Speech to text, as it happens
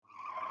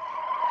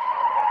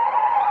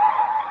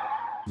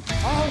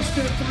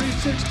Austin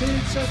 316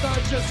 says I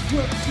just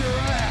whipped your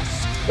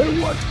ass.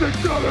 And what's it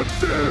gonna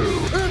do?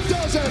 It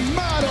doesn't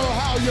matter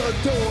how you're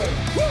doing.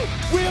 Woo!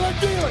 Wheeling,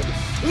 dealing,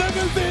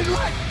 limousine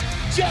right,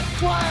 jet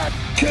flying.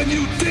 Can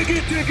you dig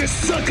it,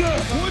 sucker?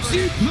 Would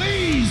you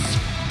please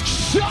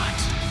shut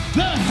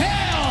the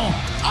hell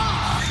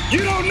up?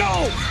 You don't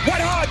know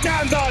what hard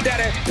times are,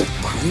 Daddy. The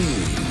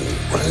cream will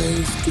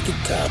rise to the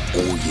top,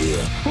 oh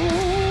yeah.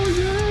 Oh,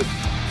 yeah.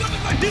 Look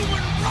at the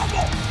human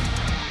rumble!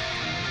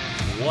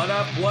 What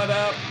up, what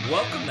up?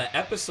 Welcome to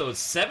episode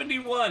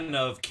 71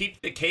 of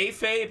Keep the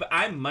Kayfabe.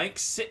 I'm Mike,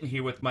 sitting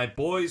here with my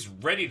boys,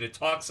 ready to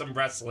talk some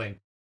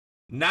wrestling.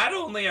 Not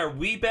only are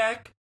we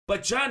back,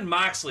 but Jon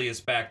Moxley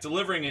is back,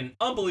 delivering an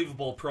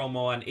unbelievable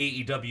promo on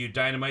AEW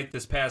Dynamite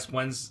this past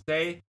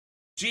Wednesday.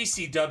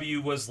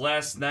 GCW was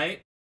last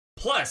night.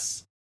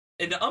 Plus,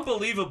 an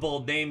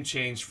unbelievable name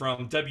change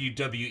from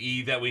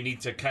WWE that we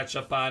need to catch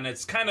up on.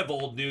 It's kind of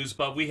old news,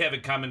 but we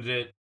haven't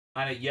commented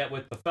on it yet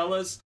with the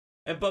fellas.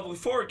 But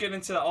before we get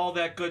into all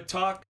that good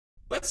talk,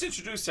 let's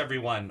introduce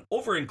everyone.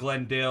 Over in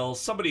Glendale,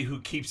 somebody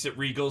who keeps it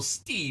regal,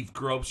 Steve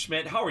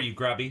Grobschmidt. How are you,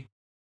 Grubby?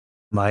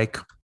 Mike,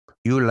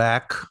 you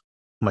lack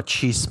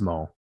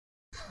machismo.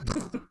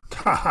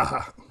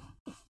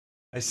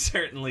 I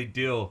certainly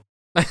do.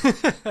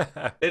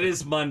 It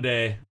is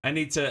Monday. I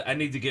need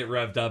to get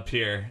revved up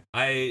here.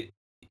 I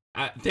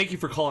thank you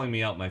for calling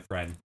me out, my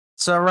friend.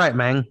 It's all right,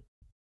 man.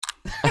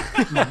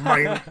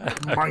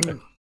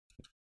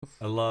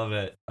 I love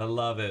it. I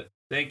love it.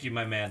 Thank you,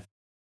 my man.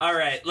 All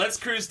right, let's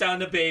cruise down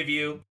to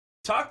Bayview.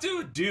 Talk to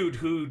a dude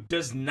who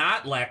does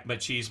not lack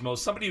machismo,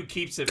 somebody who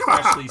keeps it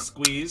freshly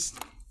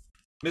squeezed.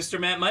 Mr.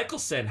 Matt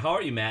Michelson. How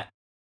are you, Matt?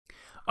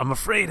 I'm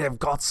afraid I've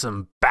got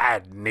some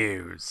bad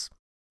news.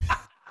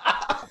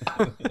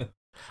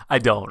 I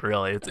don't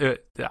really.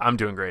 I'm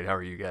doing great. How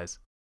are you guys?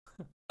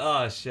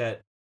 Oh,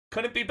 shit.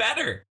 Couldn't be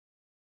better.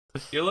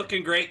 You're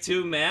looking great,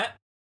 too, Matt.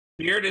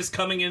 Beard is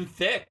coming in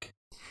thick.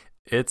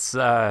 It's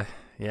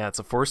it's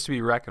a force to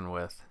be reckoned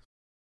with.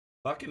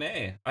 Fucking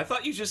A. I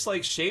thought you just,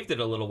 shaved it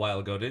a little while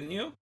ago, didn't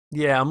you?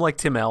 Yeah, I'm like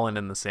Tim Allen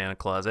in the Santa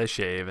Claus. I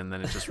shave, and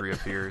then it just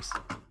reappears.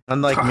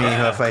 Unlike me,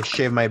 if I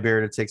shave my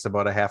beard, it takes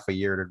about a half a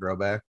year to grow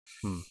back.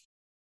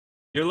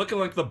 You're looking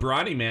like the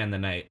Brawny Man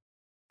tonight.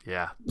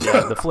 Yeah,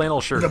 the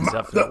flannel shirt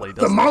definitely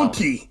does the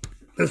Mountie.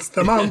 It's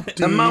the Mountie.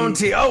 The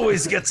Mountie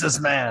always gets his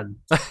man.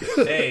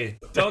 Hey,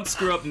 don't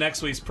screw up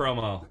next week's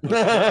promo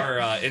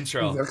or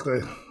intro.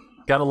 Exactly.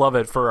 Gotta love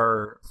it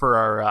for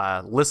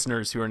our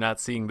listeners who are not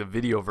seeing the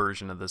video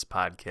version of this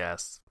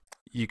podcast.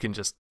 You can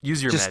just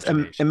use your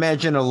imagination.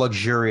 Imagine a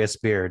luxurious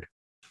beard.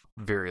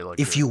 Very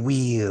luxurious. If you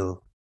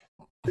will.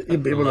 You'll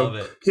be able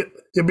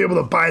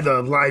to buy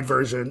the live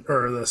version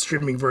or the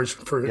streaming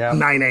version for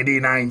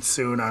 $9.99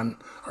 soon on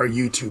our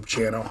YouTube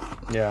channel.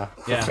 Yeah.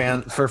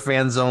 For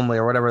fans only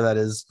or whatever that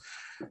is.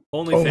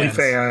 OnlyFans.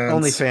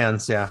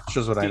 OnlyFans, yeah.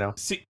 Shows what I know.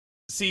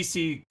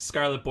 CC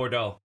Scarlet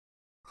Bordeaux.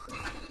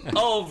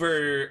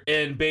 Over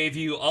in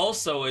Bayview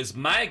also is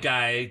my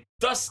guy,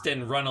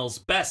 Dustin Runnels'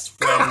 best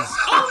friends.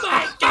 Oh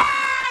my God!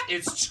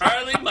 It's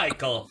Charlie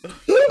Michael.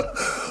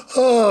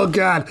 Oh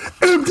God,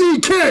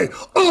 MDK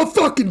all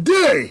fucking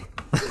day.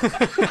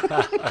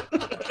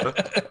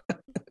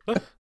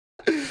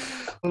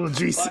 little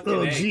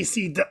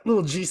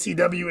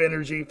GCW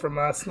energy from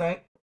last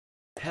night.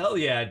 Hell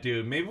yeah,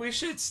 dude. Maybe we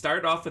should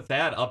start off with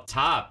that up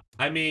top.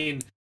 I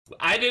mean,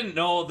 I didn't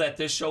know that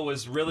this show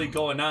was really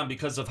going on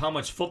because of how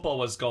much football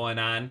was going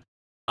on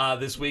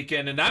this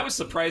weekend, and I was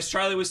surprised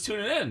Charlie was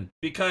tuning in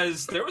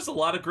because there was a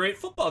lot of great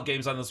football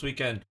games on this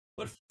weekend.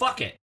 But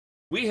fuck it,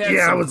 we had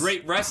some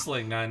great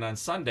wrestling on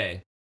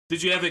Sunday.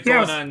 Did you have it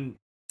going on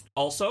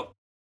also?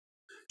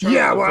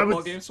 Charlie,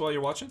 football games while you're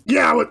watching.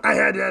 Yeah, I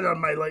had that on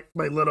my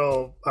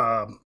little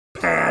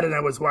pad, and I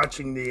was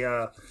watching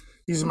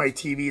using my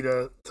TV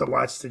to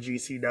watch the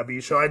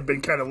GCW show. I'd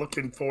been kind of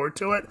looking forward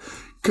to it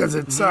because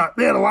it's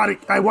they had a lot of.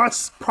 I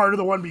watched part of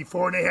the one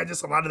before, and they had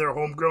just a lot of their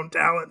homegrown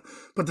talent.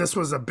 But this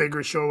was a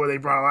bigger show where they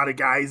brought a lot of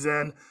guys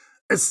in.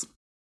 It's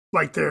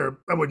like I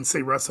wouldn't say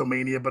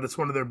WrestleMania, but it's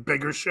one of their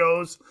bigger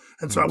shows,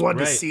 and so I wanted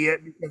to see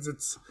it because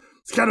it's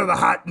kind of the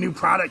hot new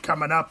product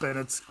coming up, and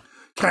it's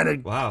kind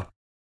of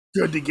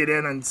good to get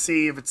in and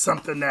see if it's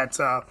something that's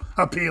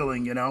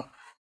appealing, you know.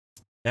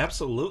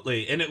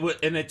 Absolutely, and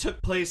it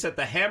took place at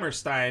the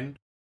Hammerstein,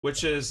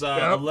 which is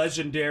a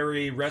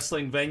legendary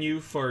wrestling venue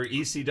for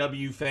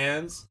ECW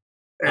fans.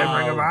 And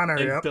Ring of Honor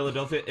in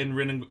Philadelphia. In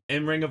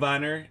Ring of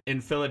Honor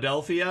in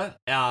Philadelphia.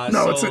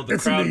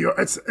 It's in New York.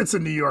 It's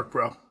in New York,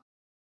 bro.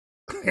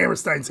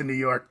 Hammerstein's in New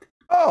York.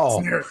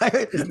 Oh,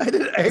 I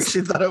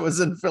actually thought it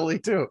was in Philly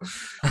too.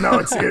 No,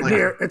 it's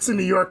it's in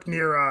New York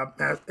near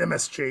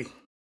MSG.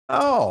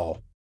 Oh,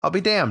 I'll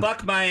be damned.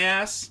 Fuck my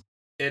ass.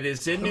 It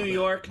is in New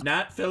York,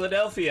 not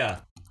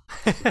Philadelphia.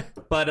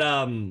 But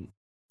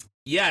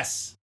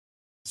yes.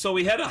 So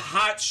we had a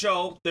hot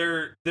show.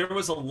 There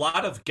was a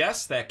lot of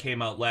guests that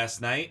came out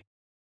last night.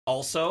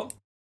 Also,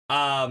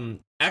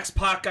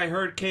 X-Pac I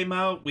heard came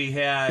out. We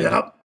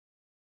had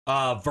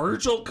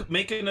Virgil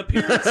making an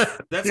appearance.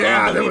 That's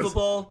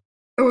unbelievable.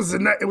 it was a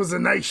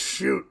nice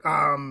shoot.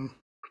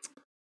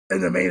 In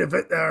the main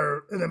event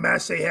or in the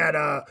match they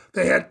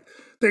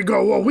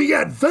go, well, we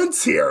got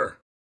Vince here.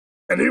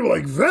 And they were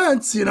like,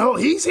 Vince,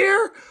 he's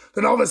here?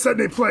 Then all of a sudden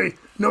they play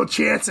No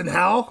Chance in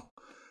Hell.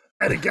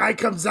 And a guy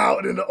comes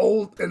out in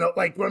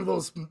like one of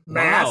those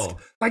masks,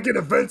 like in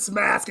a Vince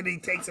mask, and he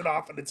takes it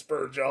off and it's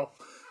Virgil.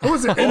 It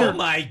was oh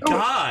my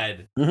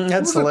God.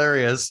 That's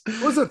hilarious.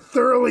 It was a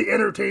thoroughly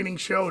entertaining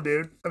show,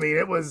 dude. I mean,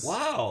 it was.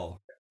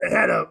 Wow. It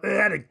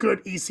had a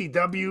good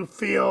ECW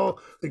feel.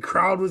 The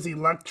crowd was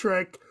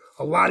electric.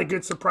 A lot of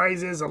good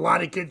surprises. A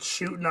lot of good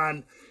shooting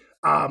on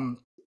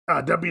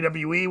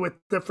WWE with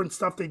different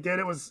stuff they did.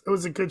 It was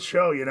a good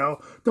show.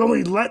 The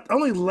only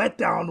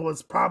letdown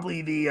was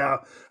probably the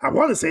I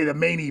want to say the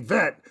main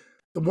event.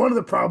 One of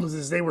the problems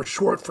is they were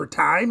short for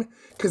time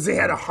because they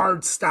had a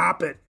hard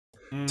stop at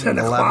 10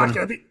 o'clock.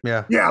 I think,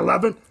 yeah,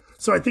 11.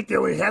 So I think they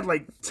only had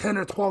like 10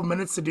 or 12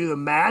 minutes to do the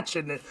match.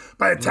 And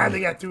by the time they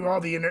got through all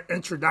the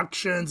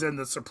introductions and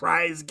the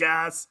surprise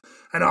guests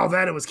and all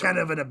that, it was kind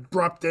of an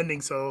abrupt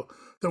ending. So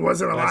there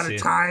wasn't a lot of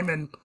time.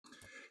 And,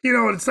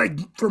 it's like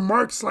for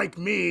marks like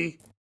me,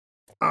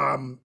 I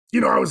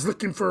was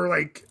looking for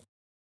like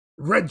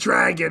Red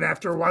Dragon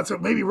after a while. So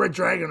maybe Red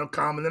Dragon will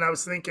come. And then I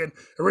was thinking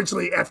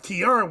originally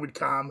FTR would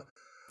come.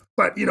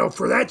 But,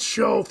 for that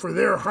show, for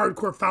their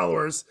hardcore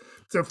followers,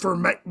 so for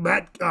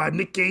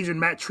Nick Gage and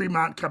Matt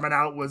Tremont coming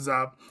out was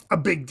a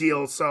big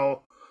deal.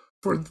 So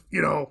for,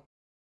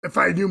 if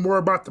I knew more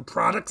about the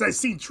products, I've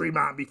seen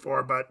Tremont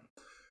before, but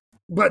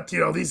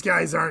these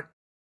guys aren't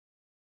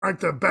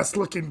the best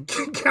looking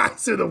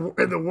guys in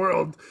the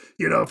world.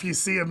 If you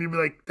see them, you'd be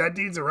like, that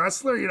dude's a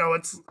wrestler.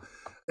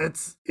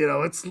 It's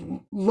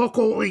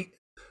local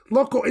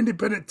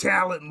independent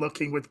talent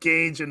looking with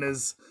Gage and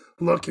his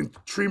look, and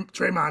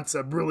Tremont's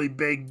a really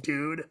big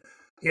dude,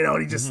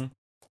 and he just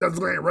doesn't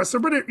look like a wrestler,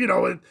 but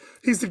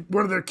he's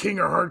one of their king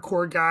of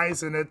hardcore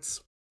guys, and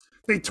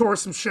they tore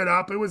some shit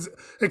up.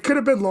 It could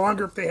have been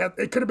longer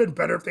it could have been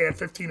better if they had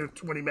 15 to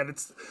 20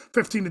 minutes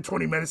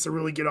to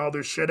really get all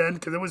their shit in,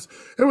 because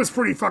it was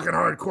pretty fucking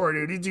hardcore,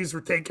 dude. These dudes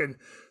were taking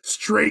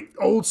straight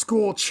old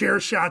school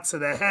chair shots to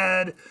the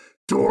head.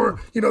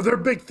 Their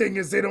big thing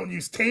is they don't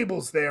use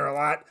tables there a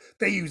lot.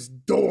 They use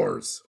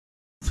doors.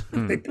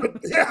 They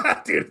put, dude,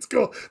 it's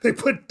cool. They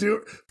put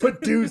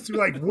dudes through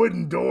like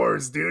wooden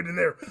doors, dude, and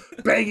they're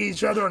banging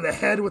each other on the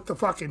head with the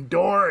fucking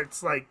door.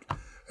 It's like,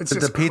 it's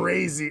just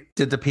crazy.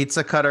 Did the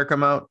pizza cutter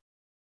come out?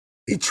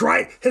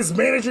 His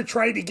manager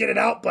tried to get it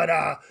out, but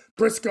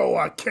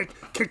Briscoe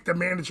kicked the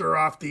manager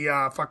off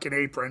the fucking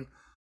apron.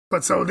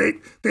 But so they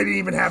didn't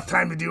even have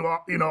time to do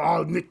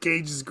all Nick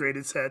Gage's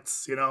greatest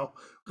hits. They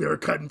were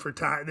cutting for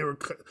time. They were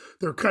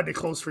cutting it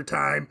close for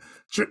time.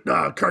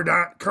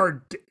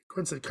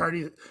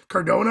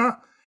 Cardona.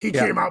 He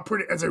came out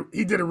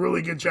he did a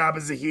really good job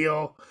as a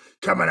heel,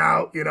 coming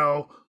out to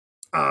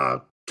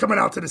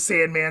the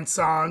Sandman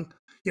song,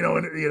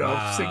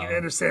 Wow. singing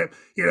Enter Sand,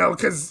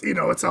 because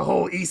it's a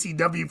whole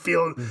ECW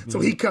feel. So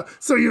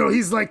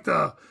he's like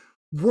the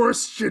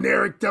worst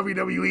generic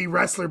WWE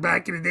wrestler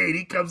back in the day. And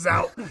he comes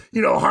out,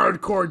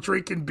 hardcore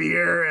drinking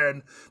beer,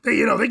 and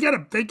they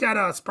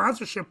got a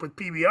sponsorship with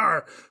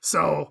PBR,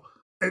 so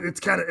it's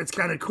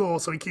kind of cool.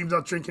 So he comes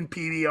out drinking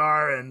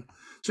PBR and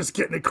just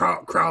getting the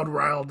crowd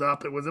riled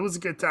up. It was a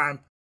good time.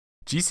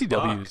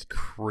 GCW is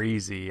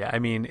crazy. I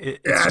mean,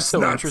 it's just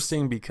so nuts.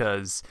 Interesting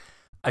because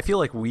I feel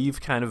like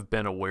we've kind of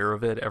been aware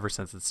of it ever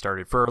since it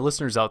started. For our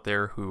listeners out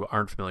there who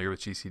aren't familiar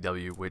with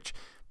GCW, which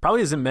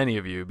probably isn't many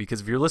of you, because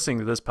if you're listening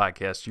to this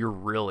podcast, you're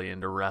really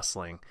into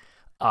wrestling.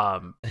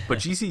 But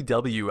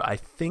GCW, I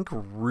think,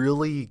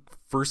 really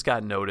first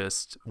got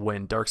noticed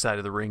when Dark Side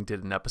of the Ring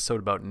did an episode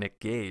about Nick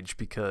Gage,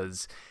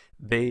 because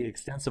they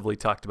extensively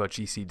talked about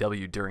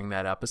GCW during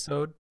that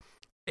episode.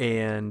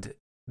 And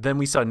then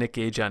we saw Nick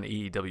Gage on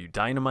AEW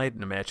Dynamite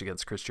in a match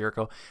against Chris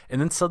Jericho. And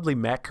then suddenly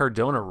Matt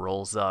Cardona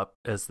rolls up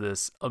as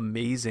this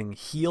amazing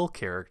heel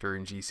character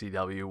in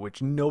GCW,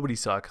 which nobody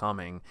saw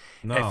coming.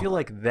 No. I feel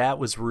like that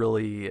was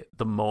really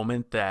the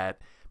moment that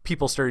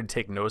people started to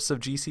take notice of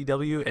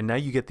GCW. And now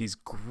you get these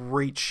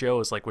great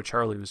shows like what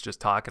Charlie was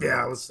just talking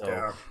about.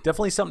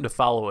 Definitely something to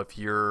follow if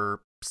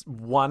you're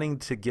wanting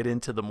to get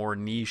into the more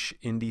niche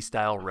indie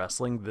style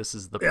wrestling. This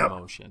is the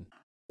promotion.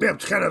 Yeah,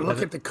 kind of look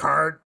at the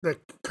card.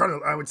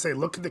 I would say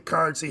look at the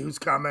card, see who's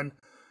coming,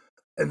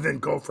 and then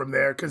go from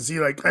there. Because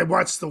I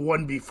watched the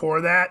one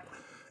before that,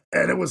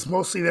 and it was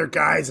mostly their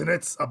guys, and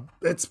it's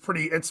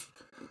pretty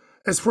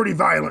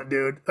violent,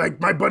 dude. Like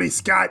my buddy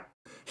Scott,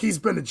 he's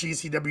been a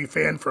GCW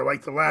fan for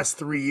like the last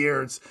 3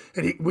 years,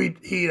 and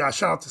he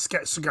shout out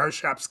to Cigar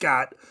Shop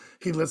Scott.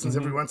 He listens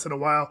every once in a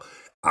while.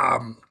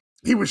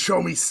 He would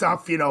show me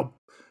stuff.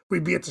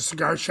 We'd be at the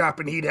cigar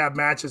shop, and he'd have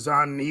matches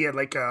on, and he had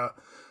like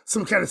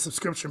some kind of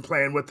subscription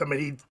plan with them,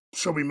 and he'd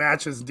show me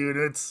matches, dude.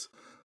 It's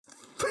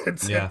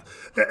not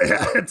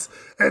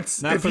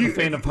for the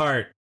faint of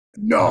heart.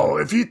 No,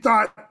 if you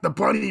thought the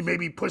bunny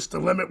maybe pushed the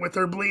limit with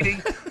her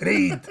bleeding, and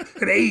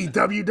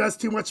AEW does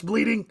too much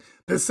bleeding,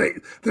 this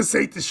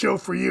ain't the show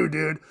for you,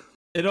 dude.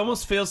 It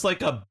almost feels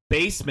like a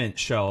basement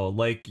show,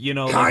 like,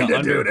 like Kinda, an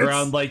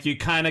underground, dude. like you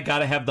kind of got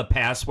to have the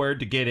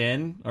password to get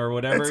in or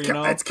whatever,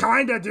 It's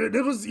kind of, dude.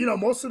 It was,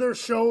 most of their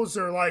shows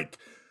are like,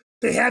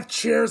 they have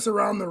chairs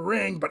around the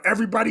ring, but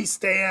everybody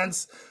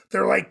stands.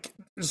 They're like,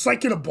 it's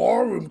like in a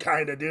ballroom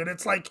kind of, dude.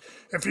 It's like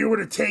if you were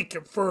to take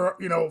it for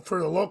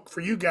the look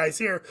for you guys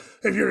here,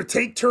 if you were to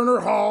take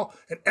Turner Hall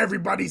and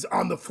everybody's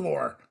on the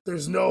floor,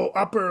 there's no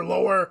upper or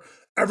lower.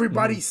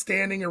 Everybody's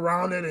standing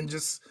around it and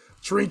just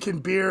drinking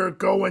beer,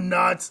 going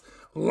nuts.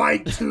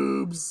 Light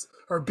tubes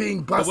are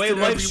being busted. The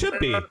way life should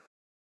be.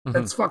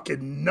 It's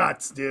fucking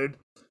nuts, dude.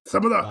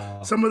 Some of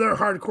their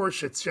hardcore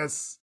shit's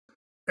just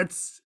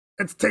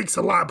it takes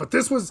a lot. But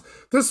this was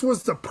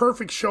the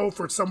perfect show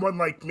for someone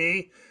like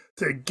me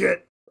to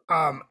get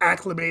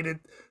acclimated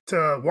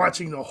to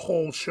watching the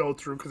whole show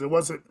through, because it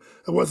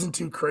wasn't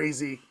too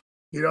crazy.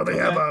 They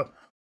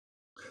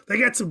they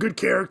got some good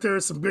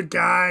characters, some good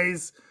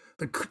guys.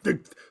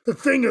 The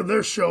thing of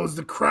their shows,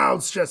 the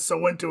crowd's just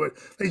so into it.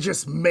 They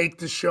just make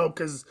the show,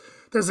 because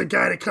there's a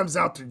guy that comes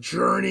out to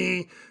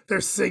Journey.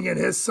 They're singing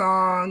his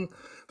song.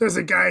 There's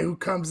a guy who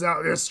comes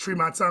out. There's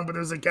Tremont song, but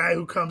there's a guy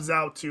who comes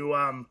out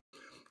to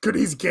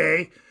he's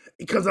gay.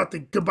 He comes out to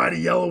Goodbye to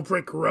Yellow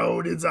Brick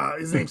Road. His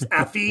name's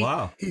Effie.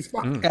 Wow. He's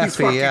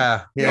Effie, fucking,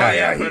 yeah.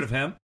 I've heard of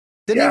him.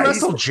 Didn't he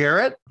wrestle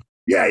Jarrett?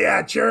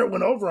 Yeah. Jarrett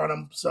went over on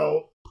him.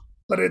 So,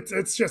 but it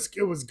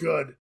was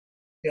good.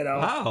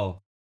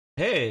 Wow.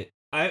 Hey,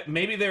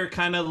 maybe they're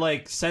kind of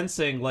like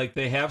sensing like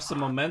they have some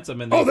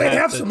momentum, and they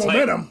have some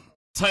momentum.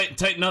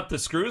 Tighten up the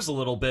screws a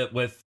little bit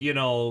with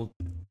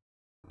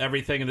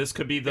everything, and this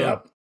could be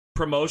the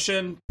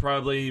promotion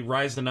probably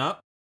rising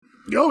up.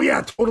 Oh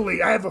yeah,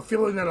 totally. I have a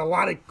feeling that a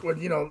lot of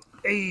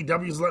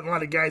AEW's letting a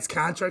lot of guys'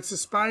 contracts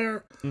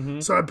expire,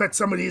 so I bet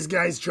some of these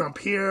guys jump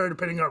here,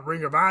 depending on what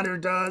Ring of Honor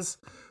does.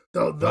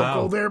 They'll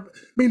go there. I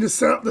mean, the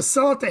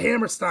sell at the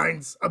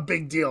Hammerstein's a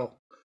big deal.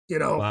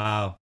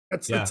 Wow.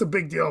 It's a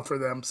big deal for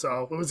them,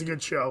 so it was a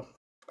good show.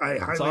 I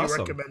highly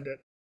recommend it.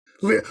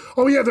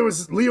 There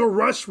was Leo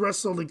Rush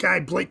wrestled the guy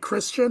Blake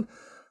Christian.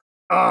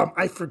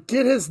 I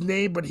forget his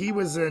name, but he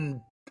was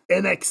in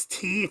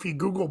NXT. If you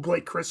Google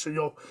Blake Christian,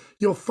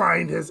 you'll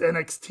find his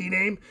NXT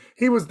name.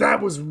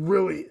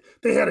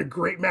 They had a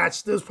great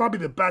match. It was probably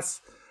the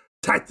best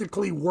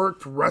technically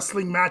worked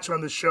wrestling match on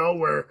the show,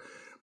 where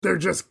they're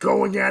just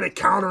going at it,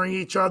 countering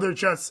each other.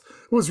 It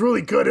was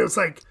really good. It was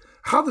like,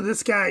 how did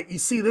you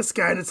see this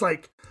guy, and it's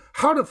like,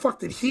 how the fuck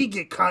did he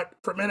get cut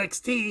from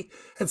NXT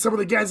and some of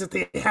the guys that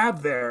they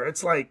have there?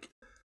 It's like,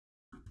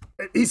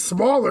 he's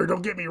smaller,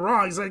 don't get me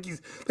wrong.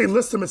 They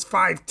list him as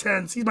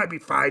 5'10". He might be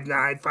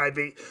 5'9",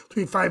 5'8",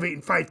 between 5'8"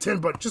 and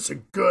 5'10", but just a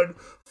good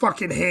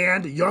fucking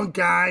hand, a young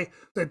guy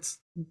that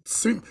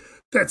seems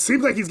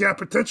like he's got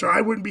potential.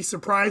 I wouldn't be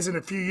surprised in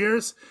a few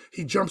years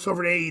he jumps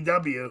over to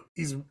AEW.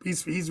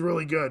 He's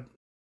really good.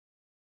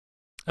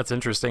 That's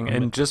interesting.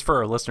 And just for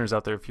our listeners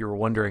out there, if you were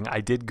wondering,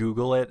 I did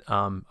Google it.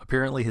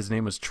 Apparently his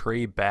name was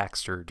Trey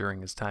Baxter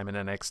during his time in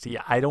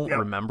NXT. I don't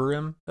remember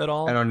him at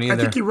all. I don't either. I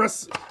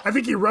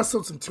think he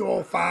wrestled some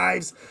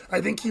 205s.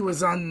 I think he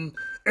was on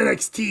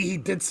NXT. He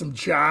did some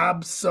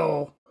jobs,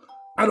 so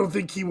I don't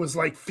think he was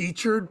like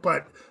featured,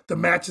 but the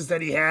matches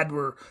that he had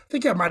I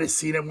think I might have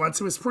seen it once.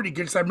 It was pretty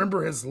good because I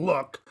remember his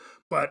look,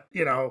 but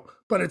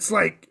it's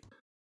like,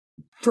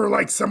 for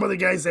like some of the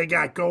guys they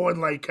got going,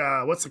 like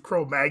what's the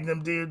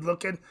Cro-Magnon dude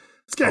looking?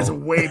 This guy's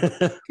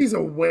he's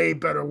a way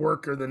better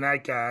worker than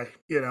that guy,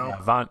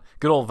 Yeah,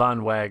 good old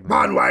Von Wagner.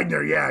 Von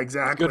Wagner, yeah,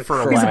 exactly. Good for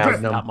a while,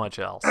 not much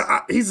else.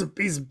 He's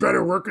a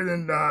better worker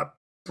than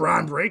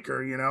Braun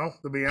Breaker,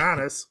 to be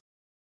honest.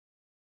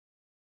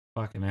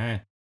 Fucking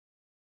A.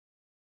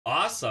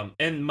 Awesome.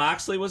 And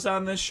Moxley was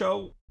on this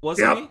show,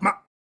 wasn't he?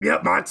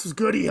 Yep, Mox was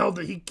good. He held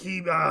it.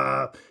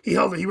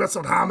 He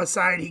wrestled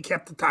Homicide. He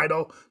kept the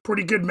title.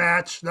 Pretty good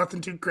match.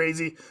 Nothing too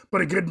crazy,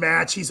 but a good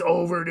match. He's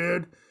over,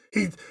 dude.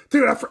 I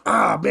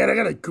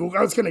gotta Google.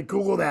 I was gonna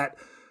Google that.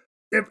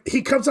 If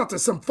he comes out to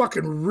some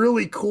fucking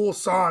really cool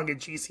song in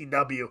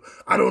GCW,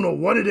 I don't know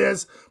what it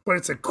is, but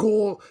it's a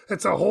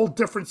whole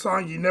different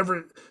song. You've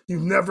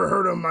never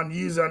heard him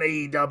use on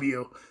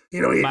AEW.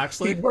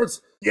 Moxley?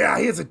 He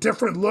has a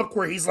different look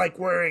where he's like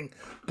wearing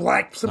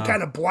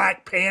kind of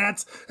black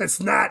pants. It's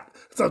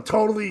a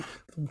totally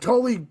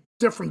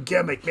different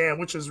gimmick, man,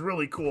 which is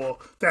really cool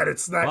that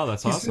it's not. Wow,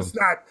 that's awesome.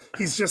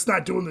 He's just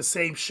not doing the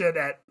same shit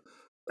at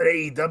an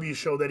AEW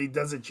show that he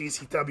does at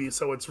GCW.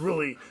 So it's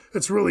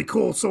really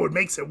cool. So it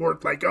makes it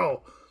work like,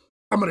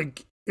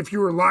 if you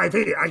were live,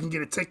 hey, I can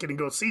get a ticket and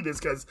go see this,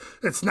 because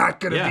it's not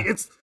going to be,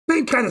 it's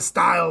same kind of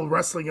style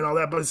wrestling and all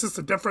that, but it's just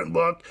a different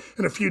look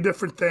and a few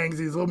different things.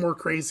 He's a little more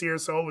crazier.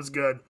 So it was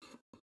good.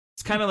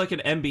 It's kind of like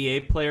an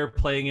NBA player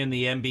playing in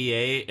the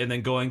NBA and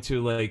then going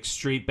to like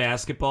street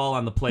basketball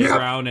on the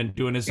playground and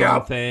doing his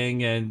own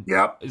thing and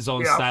his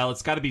own style.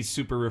 It's got to be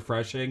super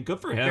refreshing. Good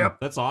for him.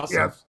 That's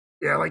awesome.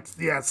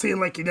 Seeing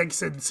like you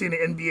said, seeing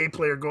an NBA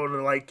player go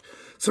to like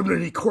some of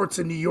the courts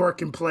in New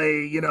York and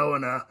play, in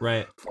a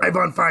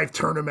 5-on-5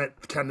 tournament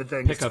kind of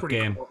thing. Pickup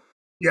game. Cool.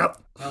 Yep.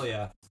 Hell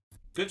yeah.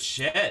 Good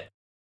shit.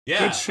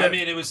 Yeah, Good shit. I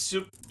mean, it was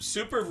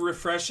super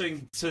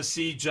refreshing to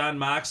see Jon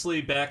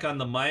Moxley back on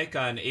the mic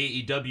on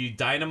AEW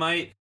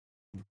Dynamite.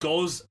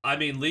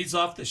 Leads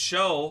off the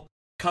show,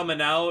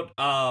 coming out.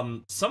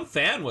 Some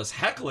fan was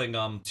heckling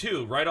him,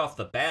 too, right off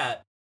the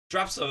bat.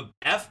 Drops a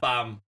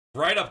F-bomb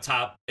right up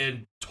top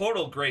in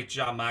total great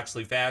Jon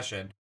Moxley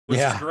fashion, which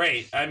is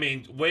great. I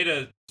mean, way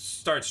to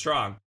start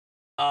strong.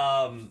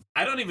 I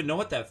don't even know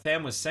what that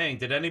fan was saying.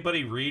 Did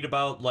anybody read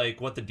about like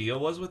what the deal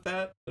was with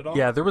that at all?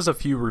 Yeah, there was a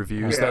few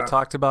reviews that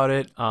talked about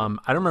it. I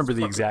don't remember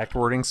the exact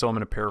wording, so I'm going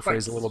to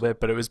paraphrase a little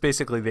bit. But it was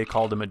basically they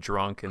called him a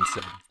drunk and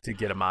said to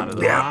get him out of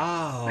there.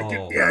 Wow.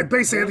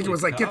 Basically, I think it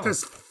was like get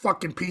this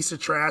fucking piece of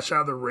trash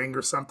out of the ring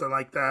or something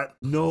like that.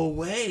 No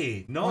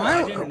way. No,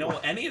 I didn't know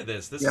any of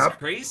this. This is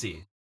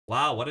crazy.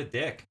 Wow, what a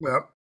dick.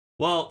 Yep.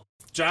 Well,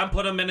 John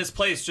put him in his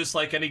place, just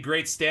like any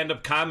great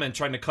stand-up comic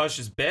trying to cush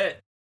his bit.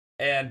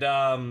 And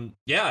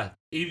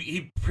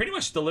he pretty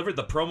much delivered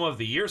the promo of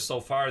the year so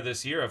far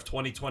this year of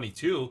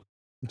 2022.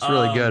 It's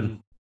really good.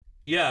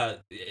 Yeah,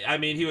 I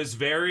mean, he was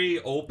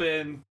very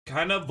open,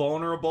 kind of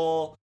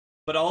vulnerable,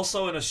 but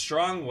also in a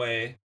strong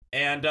way.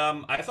 And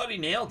I thought he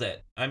nailed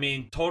it. I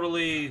mean,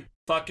 totally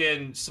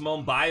fucking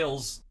Simone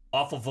Biles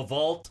off of a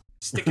vault,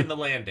 sticking the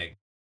landing.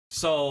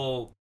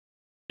 So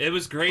it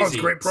was crazy. That was a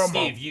great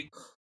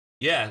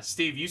promo.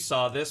 Steve, you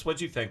saw this. What'd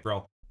you think,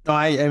 bro? No,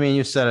 I mean,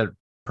 you said it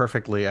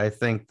perfectly. I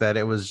think that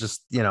it was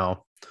just, he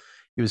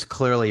was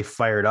clearly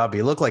fired up.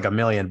 He looked like $1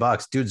 million.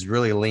 Dude's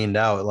really leaned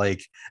out.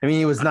 Like, I mean,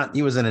 he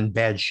wasn't in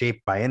bad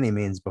shape by any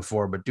means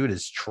before, but dude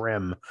is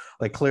trim.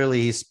 Like,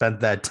 clearly he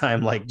spent that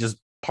time like just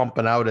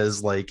pumping out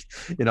as like,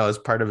 as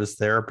part of his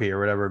therapy or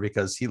whatever,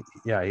 because he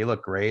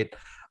looked great.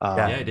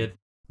 He did.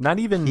 Not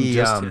even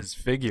just his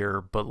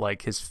figure, but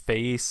like his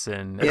face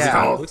and it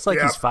looks like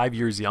he's 5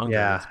 years younger.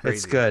 Yeah,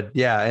 it's good.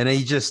 Yeah, and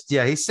he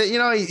said,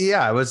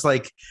 it was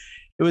like,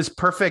 it was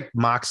perfect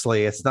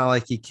Moxley. It's not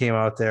like he came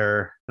out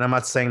there, and I'm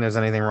not saying there's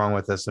anything wrong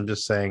with this. I'm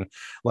just saying,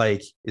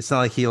 like, it's not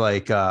like he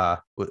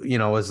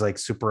was like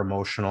super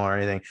emotional or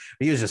anything.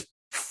 He was just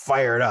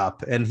fired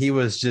up, and he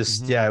was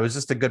just it was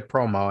just a good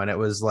promo, and it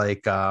was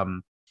like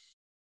I'm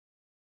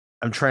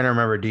trying to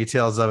remember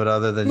details of it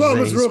other than it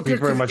was real good.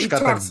 Pretty much go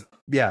ahead.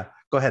 Yeah,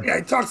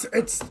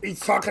 he's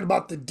talking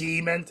about the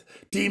demon.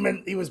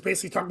 He was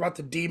basically talking about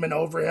the demon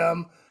over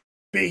him.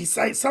 It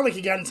sounded like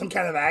he got in some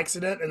kind of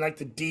accident and like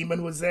the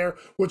demon was there,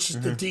 which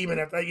is the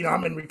demon.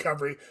 I'm in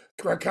recovery,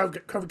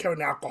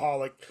 recovering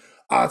alcoholic.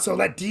 So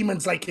that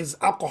demon's like his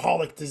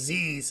alcoholic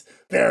disease.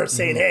 They're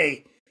saying,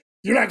 hey,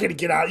 you're not going to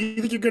get out. You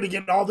think you're going to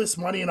get all this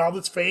money and all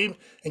this fame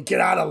and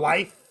get out of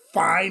life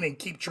fine and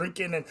keep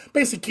drinking and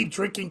basically keep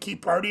drinking,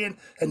 keep partying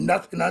and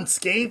nothing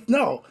unscathed?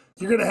 No,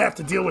 you're going to have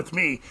to deal with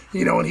me.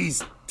 And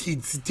he's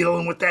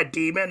dealing with that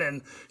demon,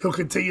 and he'll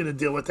continue to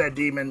deal with that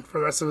demon for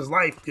the rest of his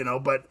life,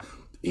 but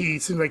he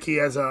seems like he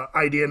has an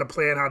idea and a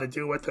plan how to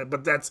deal with it.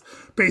 But that's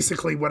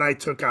basically what I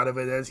took out of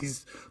it, as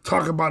he's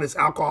talking about his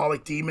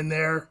alcoholic demon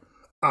there,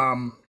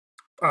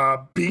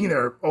 being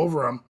there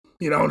over him,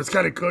 and it's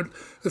kind of good.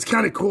 It's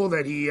kind of cool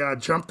that he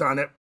jumped on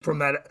it from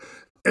that.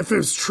 If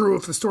it's true,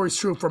 if the story's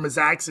true from his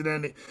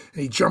accident, and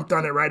he jumped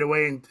on it right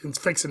away and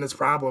fixing his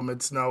problem,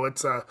 it's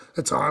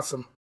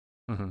awesome.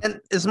 Mm-hmm.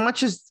 And as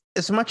much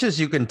as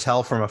you can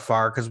tell from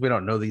afar, because we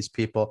don't know these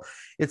people,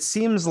 it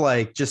seems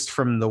like just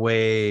from the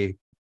way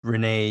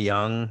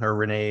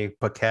Renee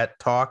Paquette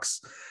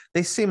talks,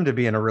 they seem to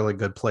be in a really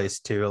good place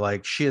too.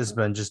 Like, she has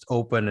been just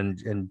open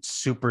and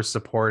super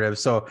supportive.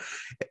 So,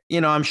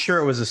 I'm sure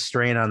it was a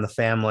strain on the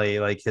family,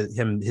 like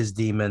his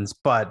demons,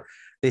 but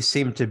they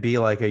seem to be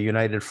like a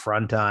united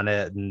front on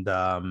it. And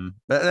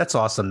that's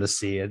awesome to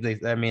see.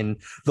 I mean,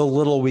 the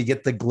little we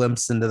get the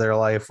glimpse into their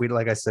life,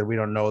 like I said, we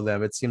don't know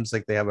them. It seems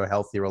like they have a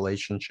healthy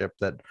relationship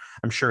that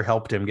I'm sure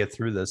helped him get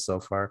through this so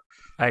far.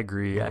 I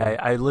agree.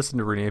 I listened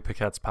to Renee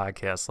Paquette's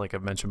podcast, like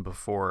I've mentioned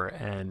before,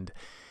 and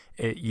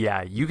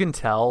you can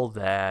tell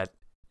that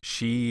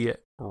she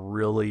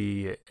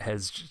really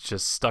has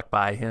just stuck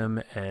by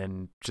him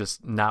and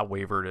just not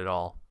wavered at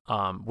all.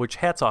 Which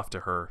hats off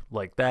to her.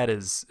 Like,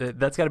 that's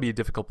got to be a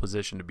difficult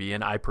position to be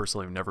in. I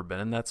personally have never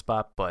been in that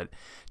spot, but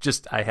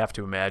just I have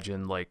to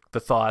imagine like the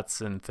thoughts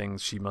and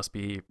things she must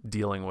be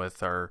dealing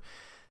with are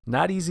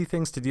not easy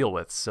things to deal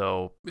with.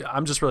 So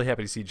I'm just really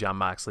happy to see Jon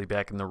Moxley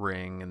back in the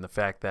ring, and the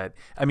fact that,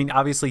 I mean,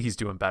 obviously he's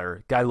doing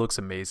better. Guy looks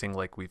amazing,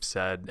 like we've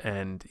said,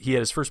 and he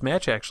had his first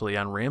match actually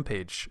on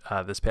Rampage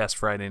this past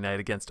Friday night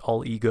against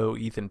All Ego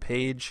Ethan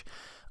Page.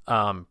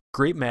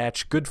 Great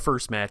match, good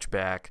first match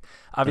back.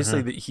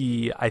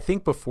 Obviously, I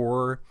think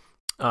before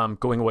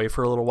going away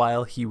for a little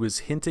while, he was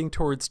hinting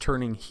towards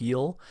turning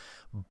heel,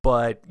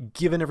 but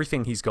given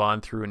everything he's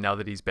gone through and now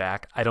that he's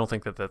back, I don't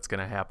think that that's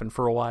going to happen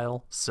for a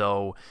while.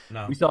 So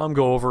we saw him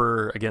go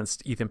over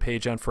against Ethan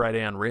Page on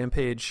Friday on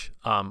Rampage,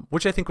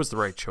 which I think was the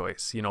right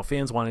choice.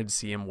 Fans wanted to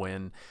see him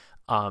win.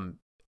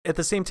 At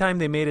the same time,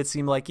 they made it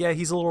seem like,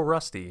 he's a little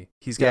rusty.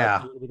 He's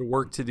got a little bit of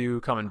work to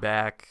do coming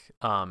back.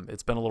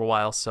 It's been a little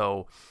while,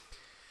 so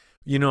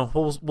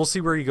we'll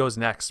see where he goes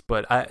next.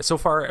 But so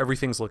far,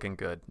 everything's looking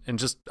good,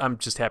 and I'm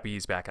just happy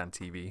he's back on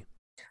TV.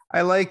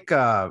 I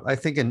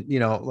think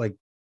like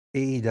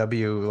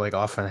AEW like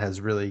often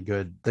has really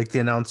good, like the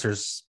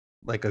announcers,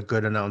 like a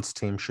good announce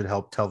team should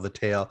help tell the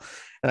tale.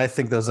 And I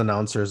think those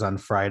announcers on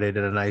Friday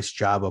did a nice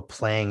job of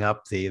playing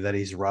up that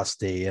he's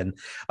rusty. And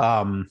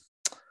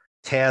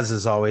Taz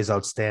is always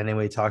outstanding.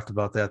 We talked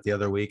about that the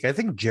other week. I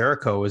think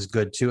Jericho was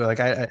good too.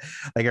 I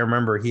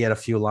remember he had a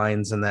few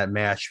lines in that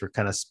match for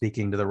kind of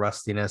speaking to the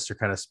rustiness, or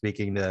kind of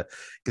speaking to,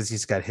 because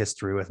he's got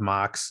history with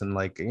Mox, and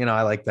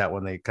I like that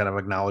when they kind of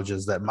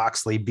acknowledges that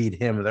Moxley beat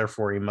him,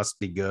 therefore he must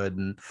be good.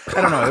 And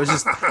I don't know, it was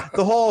just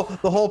the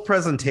whole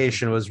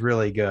presentation was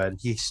really good.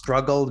 He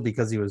struggled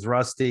because he was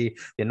rusty.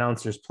 The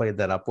announcers played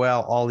that up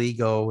well. All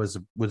Ego was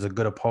a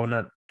good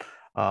opponent.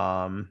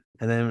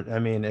 And then, I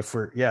mean, to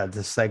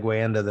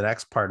segue into the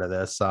next part of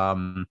this,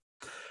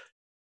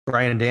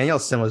 Bryan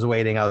Danielson was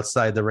waiting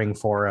outside the ring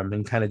for him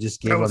and kind of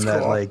just gave him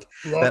that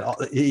cool.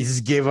 He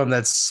just gave him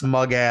that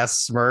smug ass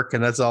smirk,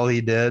 and that's all he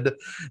did.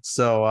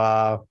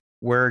 So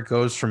where it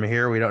goes from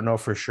here, we don't know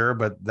for sure,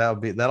 but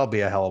that'll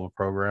be a hell of a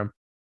program.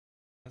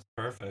 That's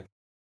perfect.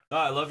 No,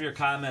 I love your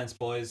comments,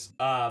 boys.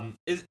 I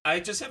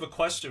just have a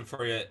question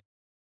for you,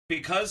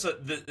 because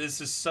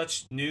this is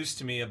such news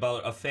to me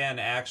about a fan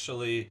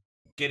actually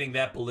getting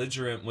that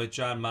belligerent with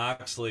Jon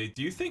Moxley.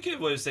 Do you think it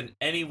was in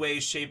any way,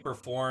 shape, or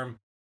form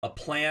a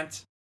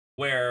plant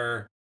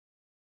where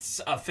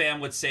a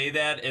fan would say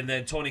that, and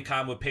then Tony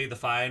Khan would pay the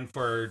fine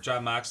for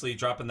Jon Moxley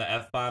dropping the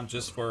F-bomb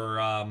just for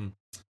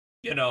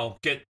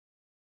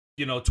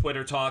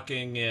Twitter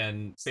talking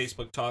and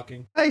Facebook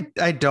talking?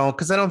 I don't,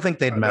 because I don't think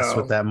they'd mess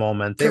with that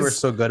moment. They were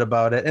so good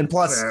about it. And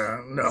plus,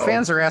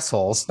 fans are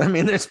assholes. I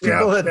mean, there's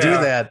people that do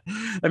that.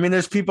 I mean,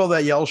 there's people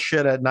that yell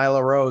shit at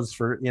Nyla Rose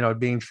for,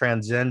 being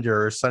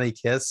transgender, or Sonny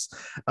Kiss.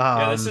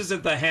 This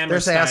isn't the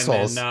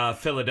Hammerstein in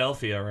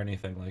Philadelphia or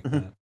anything like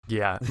that.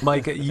 Yeah,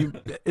 Mike,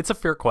 it's a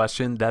fair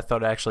question. That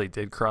thought actually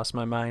did cross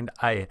my mind.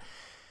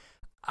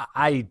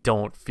 I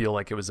don't feel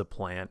like it was a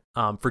plant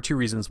for two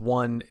reasons.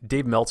 One,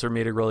 Dave Meltzer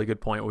made a really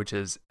good point, which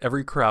is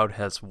every crowd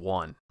has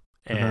one,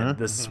 and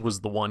this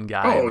was the one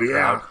guy. Oh,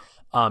 yeah.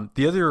 Crowd.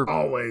 The other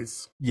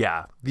always.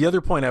 Yeah. The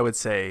other point I would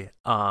say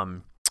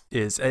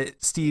is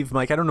Steve,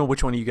 Mike, I don't know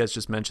which one of you guys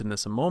just mentioned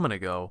this a moment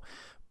ago,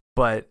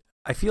 but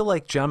I feel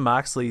like Jon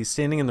Moxley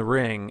standing in the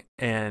ring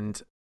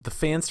and the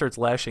fan starts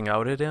lashing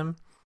out at him,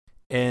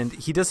 and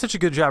he does such a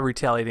good job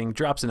retaliating,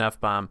 drops an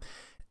F-bomb.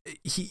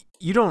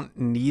 You don't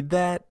need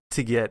that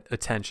to get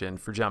attention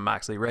for Jon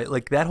Moxley, right?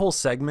 Like that whole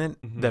segment,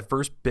 that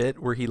first bit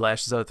where he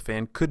lashes out at the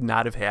fan could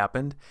not have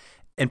happened,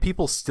 and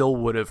people still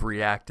would have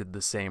reacted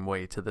the same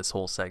way to this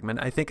whole segment.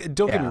 I think,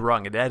 don't get me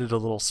wrong, it added a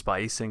little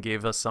spice and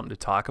gave us something to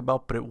talk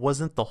about, but it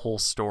wasn't the whole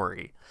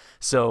story.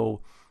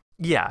 So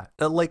yeah,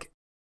 like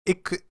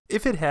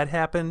if it had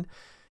happened,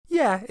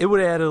 yeah, it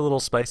would add a little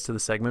spice to the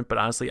segment, but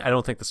honestly, I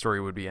don't think the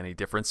story would be any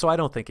different. So I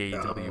don't think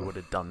AEW would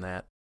have done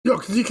that.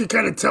 Because you could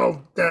kind of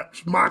tell that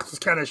Mox was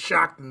kind of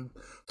shocked and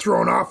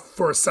thrown off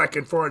for a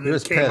second for it. And he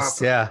was pissed,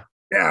 yeah.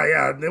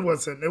 It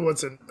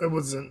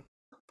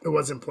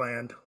wasn't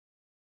planned.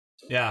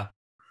 Yeah.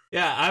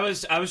 I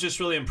was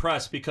just really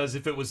impressed, because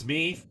if it was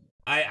me,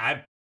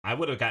 I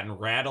would have gotten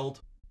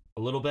rattled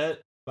a little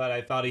bit, but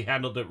I thought he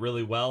handled it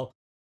really well.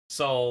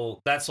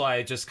 So that's why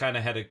I just kind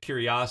of had a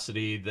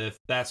curiosity if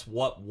that's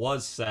what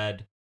was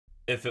said,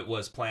 if it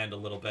was planned a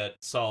little bit.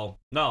 So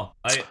no,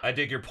 I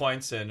dig your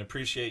points and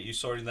appreciate you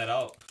sorting that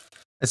out.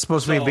 I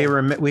suppose we'd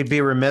be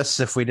remiss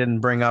if we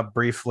didn't bring up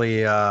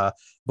briefly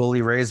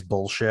Bully Ray's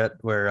bullshit,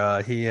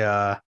 where he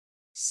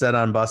said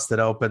on Busted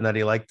Open that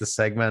he liked the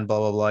segment, blah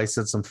blah blah. He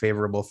said some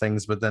favorable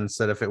things, but then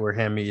said if it were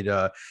him, he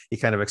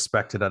kind of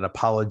expected an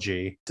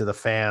apology to the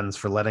fans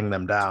for letting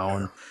them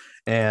down.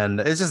 And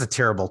it's just a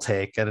terrible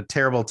take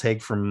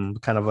from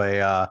kind of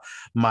a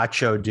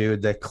macho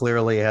dude that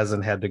clearly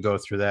hasn't had to go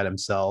through that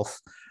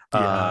himself.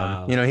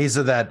 Yeah. He's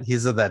of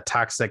that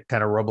toxic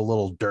kind of rub a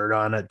little dirt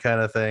on it kind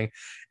of thing.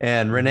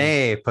 And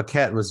Renee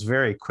Paquette was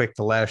very quick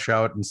to lash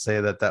out and say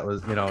that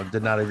was,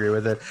 did not agree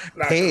with it.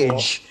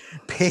 Paige,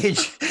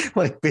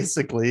 like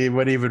basically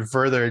went even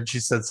further, and she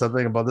said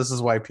something about this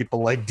is why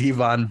people like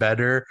Devon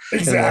better.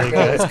 Exactly.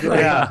 That's great.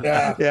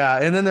 Yeah.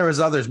 And then there was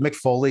others. Mick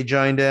Foley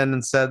joined in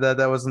and said that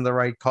wasn't the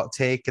right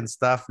take and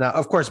stuff. Now,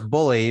 of course,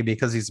 Bully,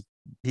 because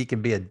he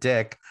can be a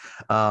dick.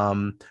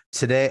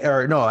 Today,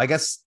 or no, I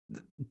guess,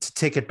 to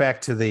take it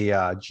back to the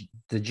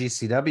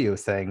GCW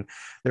thing,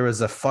 there was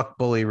a "fuck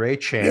Bully Ray"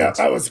 chant. Yeah,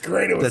 that was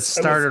great. That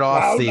started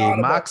off the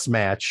Mox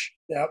match.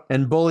 Yep.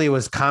 And Bully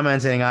was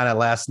commenting on it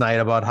last night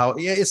about how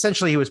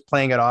essentially he was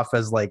playing it off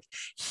as like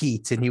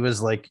heat, and he was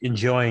like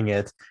enjoying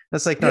it. And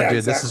it's like, no, dude,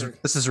 exactly.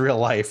 This is real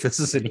life. This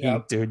isn't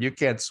heat, dude. You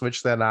can't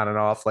switch that on and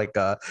off like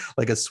a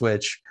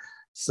switch.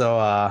 So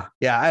I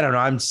don't know.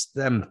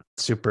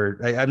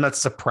 I'm not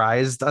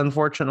surprised,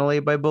 unfortunately,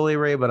 by Bully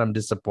Ray, but I'm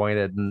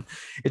disappointed, and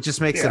it just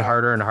makes it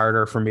harder and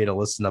harder for me to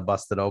listen to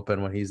Busted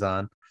Open when he's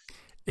on.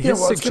 It's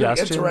going to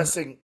be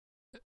interesting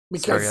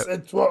because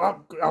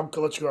I'll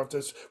let you go off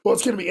this. Well,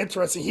 it's going to be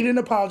interesting. He didn't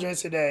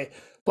apologize today,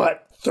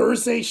 but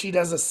Thursday she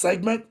does a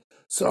segment,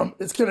 so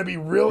it's going to be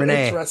real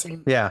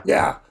interesting. Yeah.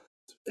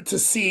 to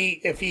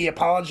see if he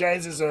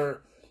apologizes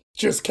or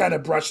just kind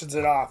of brushes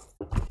it off.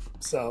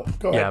 So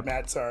go ahead,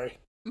 Matt. Sorry.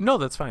 No,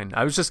 that's fine.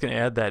 I was just going to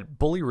add that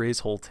Bully Ray's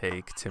whole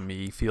take to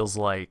me feels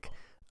like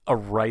a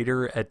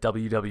writer at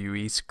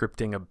WWE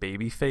scripting a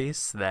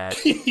babyface that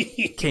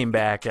came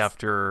back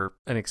after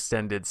an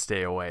extended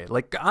stay away.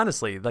 Like,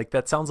 honestly, like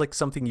that sounds like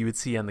something you would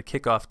see on the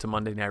kickoff to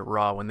Monday Night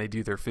Raw when they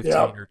do their 15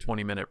 or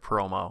 20-minute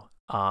promo.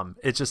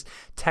 It's just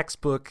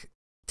textbook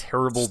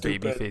terrible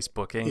babyface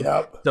booking.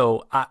 Yep.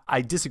 So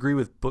I disagree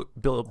with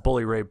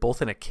Bully Ray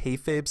both in a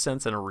kayfabe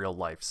sense and a real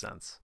life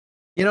sense.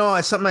 You know,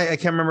 I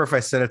can't remember if I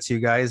said it to you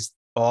guys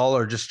all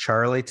or just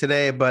Charlie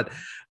today, but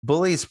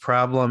Bully's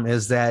problem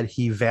is that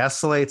he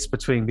vacillates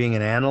between being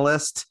an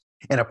analyst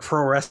and a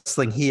pro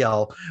wrestling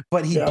heel,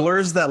 but he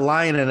blurs that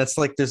line, and it's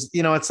like there's,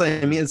 you know, it's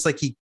like, I mean, it's like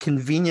he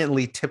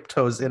conveniently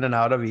tiptoes in and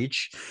out of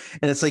each,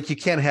 and it's like you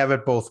can't have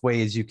it both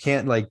ways. You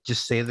can't like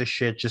just say the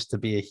shit just to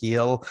be a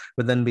heel,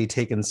 but then be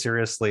taken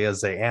seriously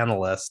as an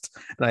analyst.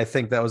 And I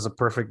think that was a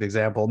perfect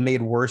example,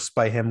 made worse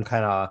by him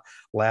kind of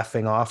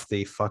laughing off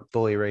the "fuck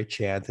Bully Ray"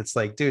 chant. It's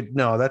like, dude,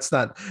 no, that's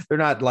not. They're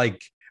not like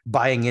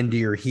buying into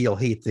your heel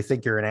heat. They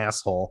think you're an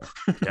asshole.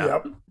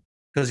 Yep.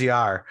 Because you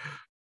are.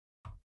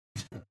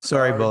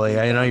 Sorry, Bully.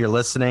 I know you're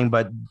listening,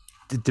 but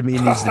to me,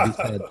 it needs to be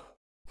said.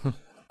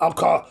 I'll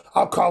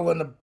call in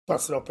to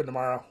bust it open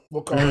tomorrow.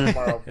 We'll call in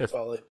tomorrow,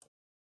 Bully.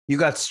 You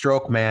got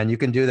stroke, man. You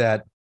can do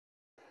that.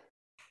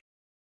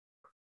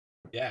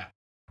 Yeah,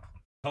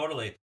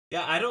 totally.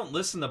 Yeah, I don't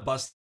listen to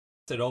Bust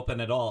It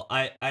Open at all.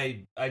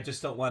 I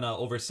just don't want to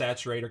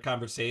oversaturate our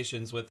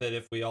conversations with it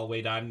if we all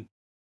wait on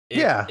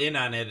in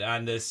on it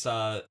on this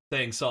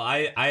thing. So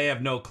I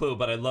have no clue,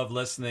 but I love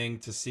listening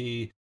to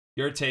see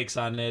your takes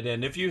on it.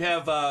 And if you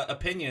have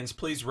opinions,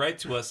 please write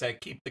to us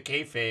at Keep the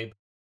Kayfabe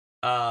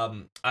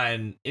on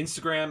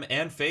Instagram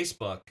and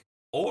Facebook,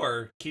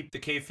 or Keep the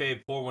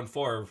Kayfabe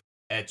 414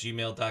 at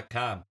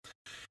gmail.com.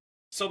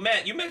 So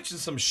Matt, you mentioned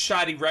some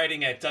shoddy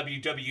writing at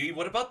WWE.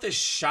 What about this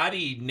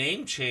shoddy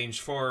name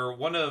change for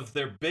one of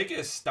their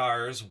biggest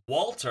stars,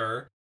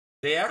 Walter?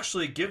 They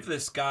actually give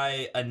this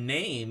guy a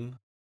name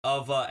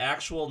of an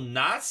actual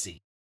Nazi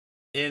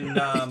in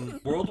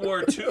World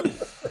War II.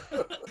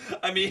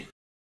 I mean,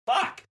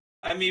 fuck.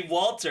 I mean,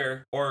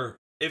 Walter, or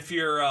if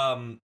you're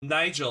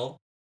Nigel,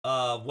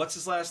 what's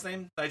his last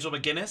name? Nigel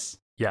McGuinness?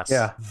 Yes.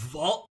 Yeah.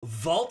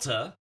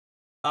 Volta,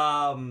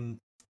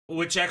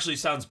 which actually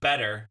sounds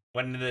better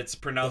when it's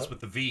pronounced with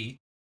the V.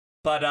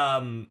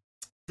 But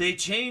they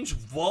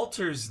changed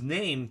Walter's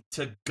name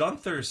to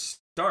Gunther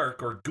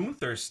Stark or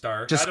Gunther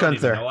Stark. Just I don't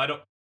Gunther. even know.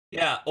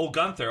 Yeah. Oh,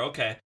 Gunther.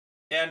 Okay.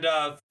 And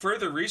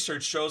further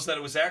research shows that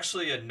it was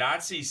actually a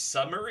Nazi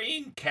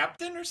submarine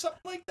captain or something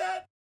like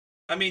that.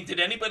 I mean, did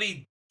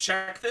anybody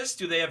check this?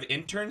 Do they have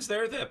interns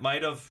there that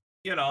might have,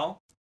 you know,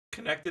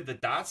 connected the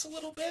dots a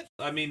little bit?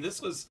 I mean,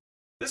 this was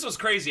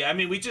crazy. I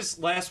mean,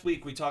 last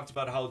week we talked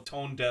about how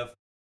tone deaf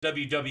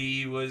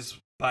WWE was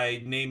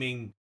by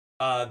naming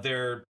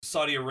their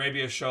Saudi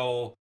Arabia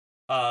show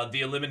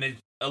the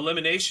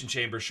Elimination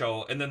Chamber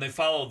show, and then they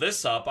follow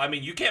this up. I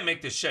mean, you can't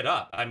make this shit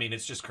up. I mean,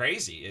 it's just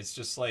crazy. It's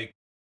just like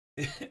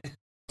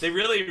they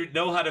really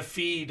know how to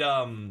feed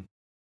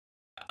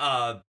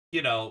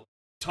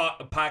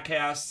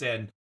podcasts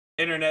and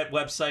internet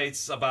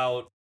websites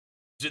about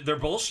their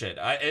bullshit.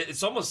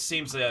 It almost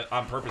seems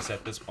on purpose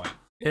at this point.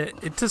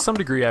 To some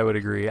degree, I would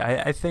agree.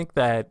 I think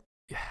that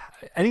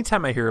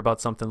anytime I hear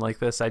about something like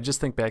this, I just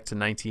think back to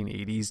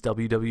 1980s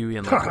WWE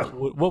and like,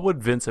 what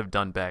would Vince have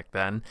done back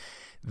then?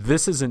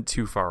 This isn't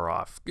too far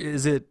off.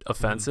 Is it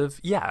offensive?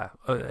 Yeah,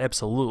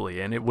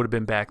 absolutely. And it would have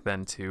been back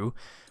then too.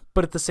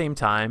 But at the same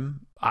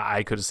time,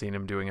 I could have seen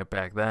him doing it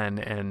back then,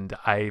 and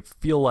I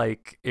feel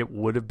like it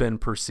would have been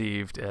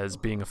perceived as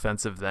being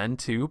offensive then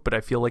too, but I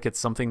feel like it's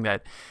something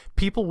that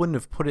people wouldn't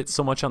have put it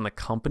so much on the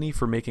company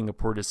for making a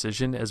poor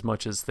decision as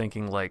much as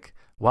thinking like,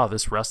 wow,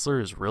 this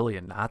wrestler is really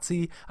a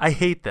Nazi? I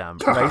hate them,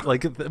 right?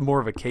 Like more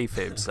of a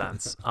kayfabe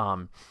sense.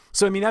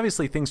 So, I mean,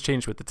 obviously things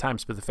change with the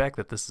times, but the fact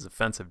that this is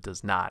offensive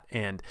does not.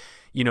 And,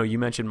 you know, you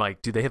mentioned,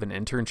 Mike, do they have an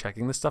intern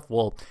checking this stuff?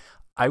 Well,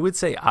 I would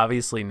say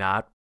obviously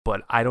not,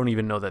 but I don't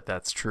even know that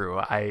that's true.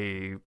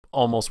 I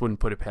almost wouldn't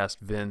put it past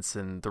Vince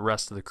and the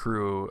rest of the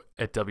crew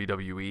at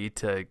WWE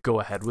to go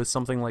ahead with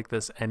something like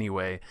this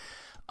anyway.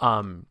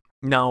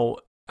 Now,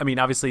 I mean,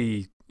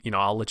 obviously, you know,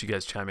 I'll let you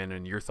guys chime in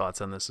on your thoughts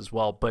on this as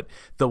well. But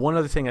the one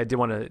other thing I did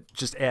want to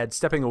just add,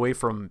 stepping away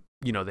from,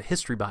 you know, the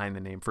history behind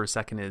the name for a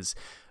second, is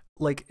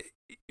like,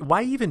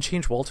 why even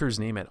change Walter's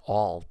name at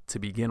all to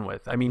begin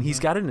with? I mean, he's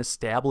got an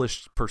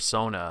established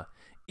persona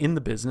in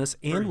the business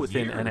and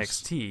within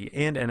NXT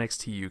and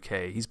NXT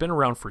UK. He's been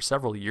around for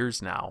several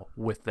years now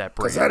with that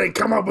brand. Because I didn't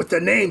come up with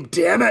the name,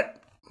 damn it.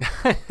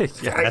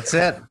 Yeah, that's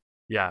it.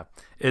 Yeah,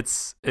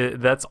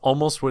 that's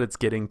almost what it's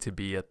getting to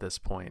be at this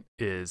point,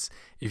 is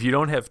if you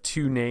don't have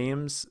two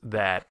names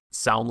that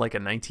sound like a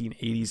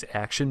 1980s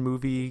action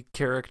movie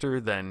character,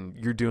 then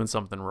you're doing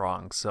something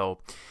wrong. So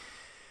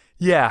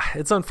yeah,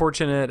 it's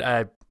unfortunate.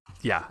 I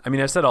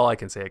mean, I've said all I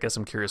can say. I guess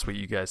I'm curious what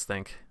you guys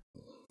think.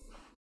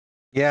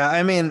 Yeah,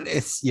 I mean,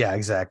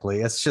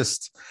 exactly. It's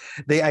just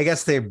I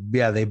guess they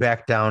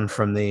backed down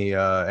from the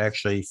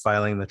actually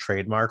filing the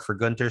trademark for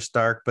Gunter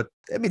Stark, but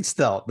I mean,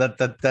 still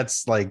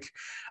that's like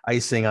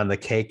icing on the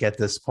cake at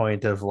this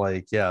point of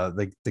like, yeah,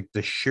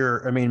 the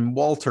sheer, I mean,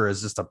 Walter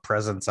is just a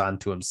presence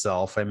onto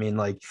himself. I mean,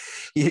 like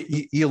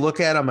you look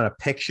at him in a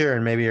picture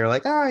and maybe you're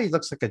like, he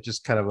looks like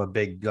just kind of a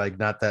big, like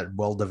not that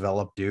well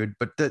developed dude,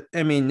 but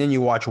I mean, then you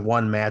watch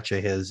one match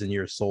of his and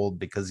you're sold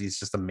because he's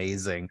just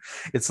amazing.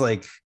 It's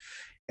like,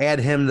 add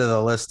him to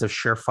the list of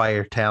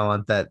surefire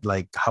talent that,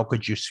 like, how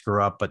could you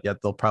screw up, but yet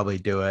they'll probably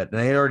do it. And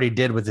they already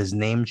did with his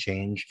name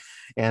change.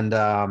 And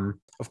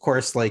of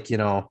course, like,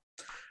 WWE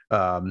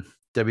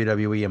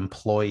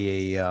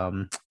employee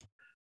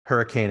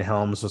Hurricane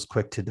Helms was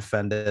quick to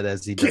defend it,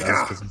 as he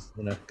does,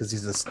 because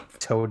he's a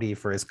toady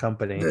for his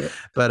company.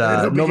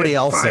 But nobody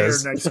else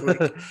is. Next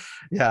week.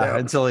 Yeah,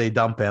 until they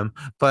dump him.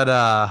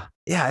 But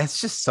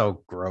it's just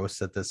so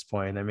gross at this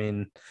point. I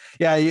mean,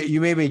 you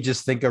made me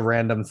just think of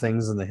random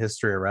things in the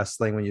history of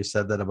wrestling when you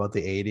said that about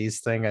the 80s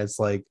thing. It's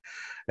like,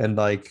 and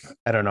like,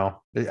 I don't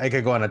know, I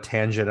could go on a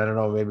tangent. I don't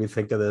know, maybe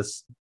think of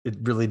this. It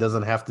really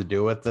doesn't have to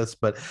do with this,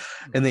 but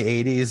in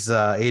the 80s,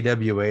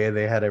 AWA,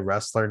 they had a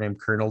wrestler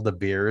named Colonel De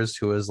Beers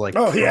who was like,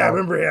 I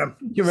remember him.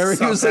 You remember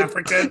South he was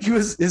African. Like,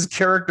 his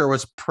character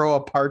was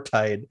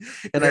pro-apartheid,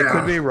 and I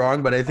could be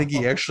wrong, but I think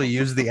he actually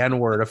used the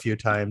N-word a few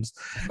times.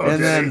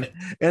 Okay.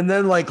 And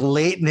then like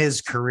late in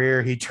his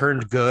career, he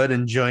turned good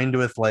and joined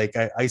with like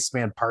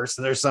Iceman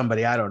Parsons or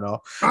somebody. I don't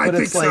know. I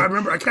think so. I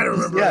kind of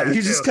remember. Yeah,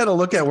 you just kind of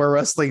look at where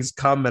wrestling's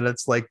come, and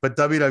it's like, but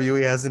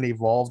WWE hasn't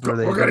evolved. Where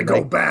we're gonna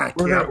go back.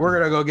 We're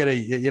gonna go get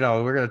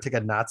we're gonna take a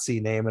Nazi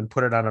name and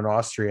put it on an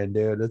Austrian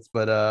dude.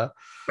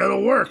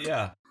 It'll work.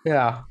 Yeah.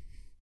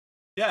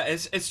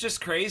 It's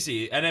just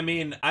crazy. And I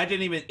mean,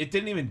 it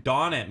didn't even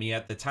dawn at me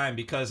at the time,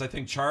 because I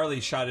think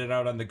Charlie shot it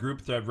out on the group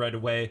thread right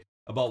away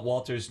about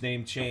Walter's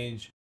name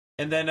change.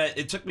 And then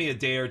it took me a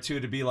day or two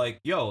to be like,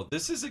 yo,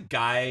 this is a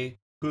guy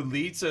who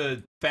leads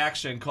a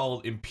faction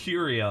called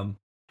Imperium.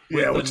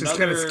 Yeah, which is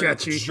kind of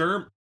sketchy.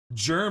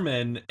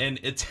 German and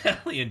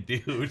Italian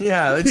dude.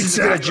 Yeah, let's just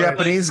get a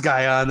Japanese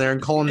guy on there and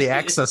call him the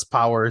Axis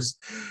powers.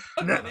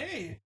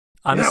 Honestly,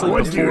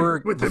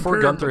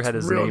 before Gunther had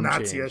his name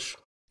change.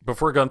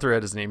 Before Gunther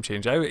had his name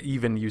change, I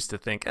even used to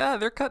think,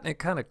 they're cutting it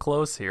kind of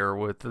close here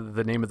with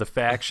the name of the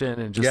faction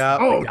and just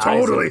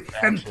totally.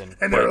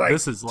 And they're like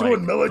this is doing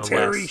like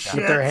military shit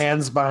with their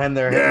hands behind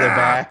their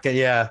back.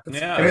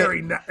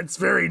 It's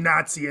very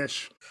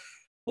Nazi-ish.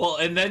 Well,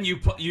 and then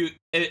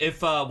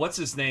if what's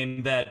his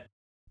name, that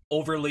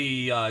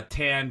overly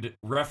tanned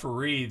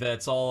referee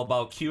that's all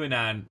about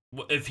QAnon,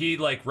 if he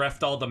like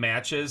reffed all the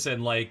matches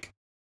and like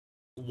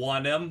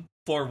won him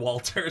for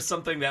Walter or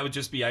something, that would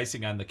just be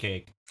icing on the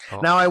cake.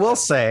 Now I will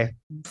say,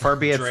 far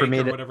be it Drake for me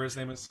or whatever his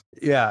name is.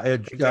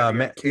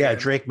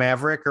 Drake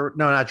Maverick, or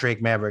no, not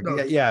Drake Maverick. No.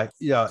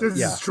 This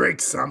is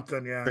Drake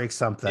something. Yeah, Drake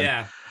something.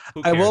 Yeah,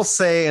 I will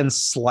say, in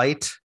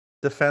slight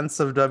defense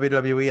of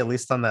WWE, at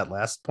least on that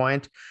last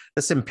point,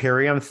 this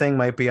Imperium thing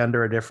might be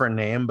under a different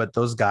name, but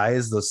those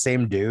guys, those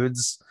same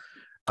dudes,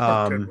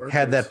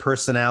 had that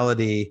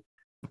personality,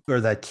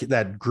 or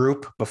that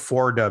group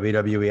before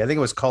WWE. I think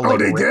it was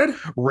called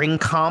Ring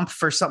Comp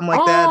or something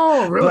like that.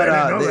 Oh, really?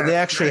 But they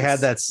actually had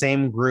that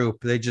same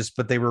group.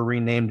 They were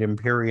renamed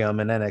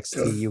Imperium in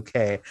NXT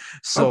UK.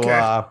 So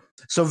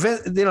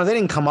they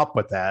didn't come up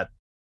with that.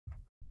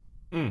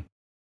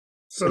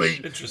 So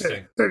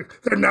interesting. They're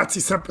Nazi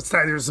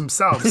sympathizers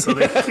themselves. So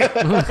they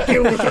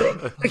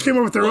came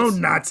up with their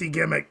own Nazi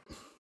gimmick.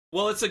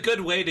 Well, it's a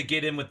good way to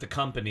get in with the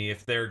company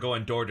if they're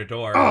going door to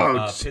door,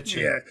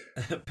 pitching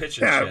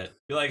shit.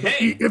 Be like,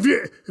 hey,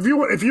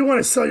 if you want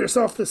to sell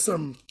yourself to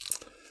some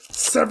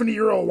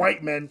 70-year-old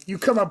white men, you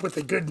come up with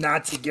a good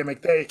Nazi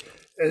gimmick. They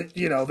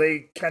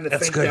kind of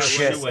think good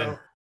shit. So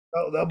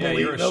they'll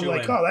believe. They'll be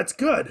like, oh, that's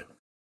good.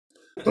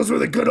 Those were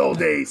the good old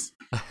days.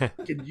 You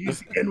could use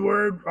the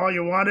N-word all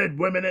you wanted.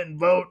 Women didn't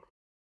vote.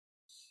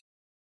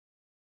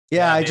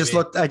 Yeah, I just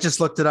looked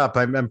it up.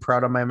 I'm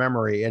proud of my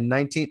memory. From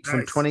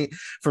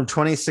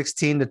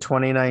 2016 to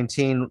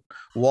 2019,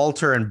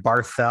 Walter and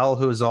Barthel,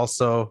 who is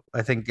also,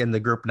 I think, in the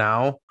group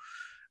now,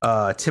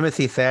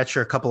 Timothy Thatcher,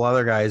 a couple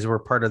other guys were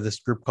part of this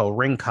group called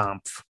Ring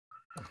Comp.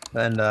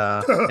 And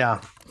nice.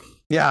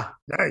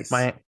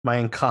 My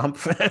comp.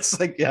 It's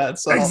like,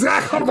 it's all,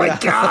 exactly. Oh my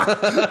god,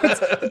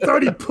 it's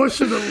already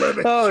pushing the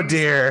limit. Oh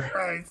dear.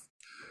 Christ.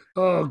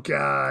 Oh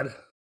god.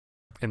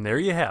 And there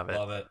you have it.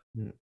 Love it.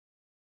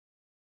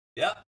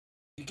 Yep.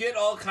 You get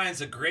all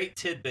kinds of great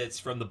tidbits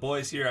from the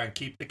boys here on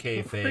Keep the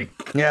Kayfabe.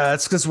 Yeah,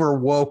 that's because we're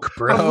woke,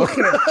 bro. I'm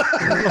looking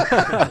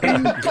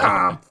at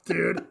comp,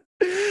 dude.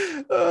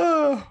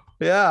 Oh,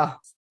 yeah.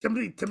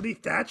 Timothy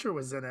Thatcher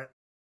was in it.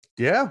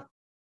 Yeah.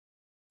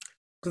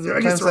 Because I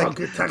guess they're all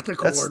good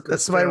technical workers.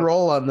 That's my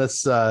role on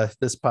this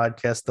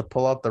podcast, to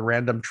pull out the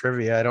random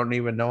trivia. I don't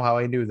even know how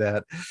I knew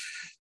that.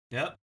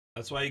 Yep.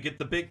 That's why you get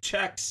the big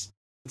checks.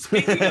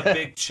 Speaking of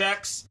big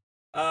checks,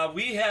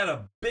 we had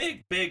a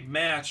big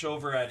match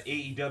over at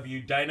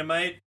AEW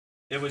Dynamite.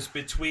 It was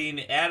between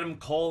Adam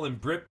Cole and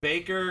Britt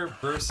Baker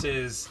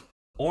versus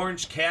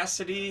Orange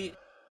Cassidy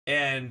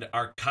and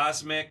our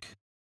cosmic,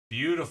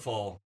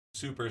 beautiful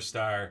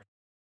superstar,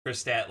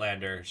 Chris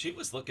Statlander. She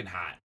was looking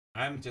hot.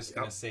 I'm just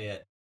going to say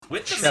it.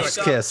 With the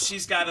makeup,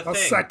 she's got a thing.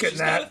 Second she's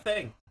that. got a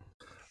thing.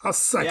 I'll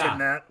second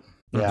that.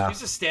 Yeah.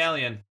 She's a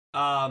stallion.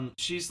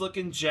 She's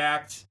looking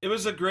jacked. It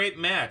was a great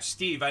match.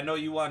 Steve, I know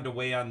you wanted to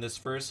weigh on this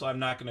first, so I'm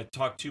not going to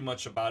talk too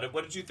much about it.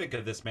 What did you think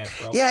of this match,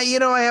 bro? Yeah,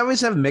 I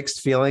always have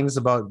mixed feelings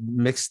about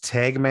mixed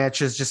tag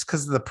matches just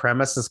because the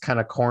premise is kind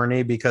of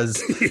corny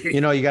because, you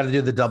got to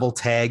do the double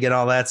tag and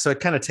all that. So it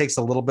kind of takes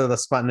a little bit of the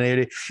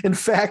spontaneity. In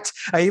fact,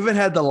 I even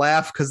had to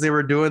laugh because they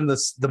were doing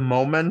the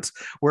moment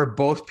where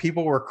both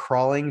people were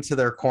crawling to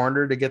their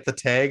corner to get the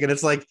tag. And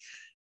it's like,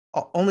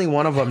 only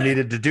one of them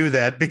needed to do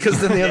that because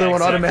then the other one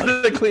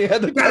automatically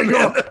had to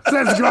go.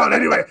 Says going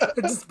anyway.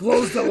 It just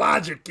blows the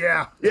logic.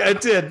 Yeah,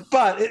 it did.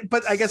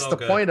 But I guess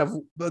point of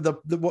the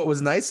what was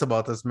nice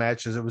about this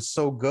match is it was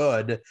so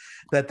good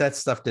that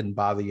stuff didn't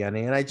bother you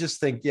any. And I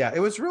just think,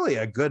 it was really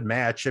a good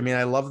match. I mean,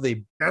 I love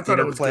the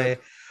interplay.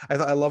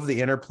 I love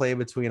the interplay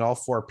between all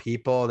four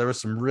people. There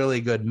was some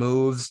really good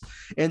moves.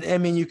 And I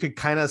mean, you could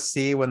kind of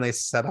see when they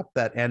set up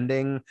that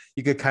ending,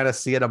 you could kind of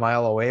see it a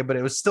mile away, but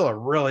it was still a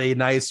really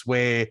nice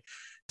way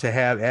to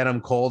have Adam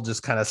Cole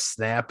just kind of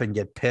snap and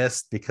get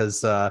pissed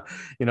because,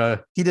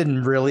 he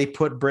didn't really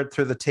put Britt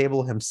through the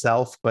table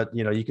himself, but,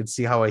 you can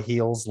see how a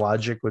heel's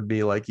logic would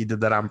be like he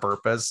did that on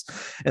purpose.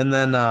 And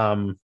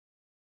then,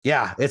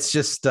 it's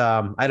just,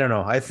 I don't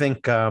know. I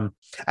think I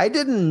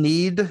didn't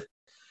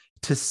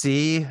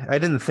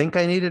think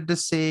I needed to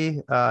see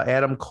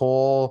Adam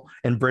Cole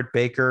and Britt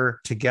Baker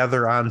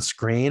together on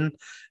screen,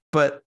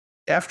 but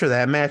after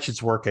that match,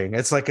 it's working.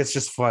 It's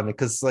just fun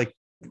because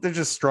they're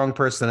just strong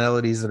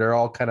personalities that are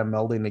all kind of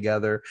melding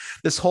together.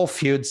 This whole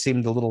feud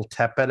seemed a little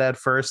tepid at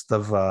first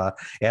of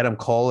Adam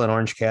Cole and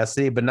Orange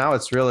Cassidy, but now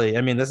it's really,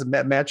 this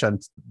match on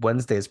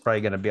Wednesday is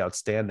probably going to be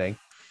outstanding.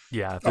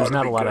 Yeah, there's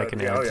not a lot I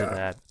can add to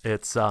that.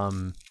 It's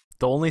the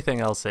only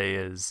thing I'll say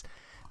is,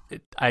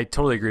 I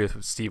totally agree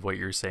with Steve, what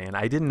you're saying.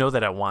 I didn't know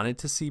that I wanted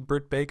to see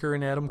Britt Baker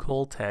and Adam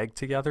Cole tag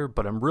together,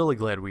 but I'm really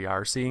glad we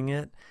are seeing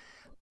it.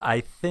 I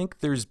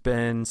think there's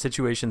been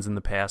situations in the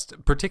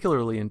past,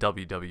 particularly in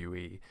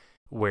WWE,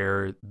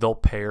 where they'll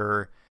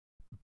pair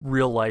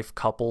real life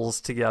couples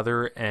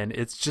together, and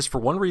it's just for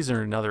one reason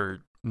or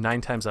another,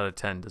 9 times out of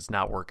 10 does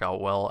not work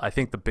out well. I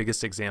think the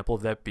biggest example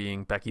of that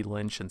being Becky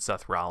Lynch and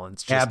Seth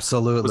Rollins.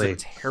 Absolutely.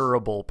 Was a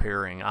terrible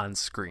pairing on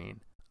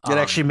screen. It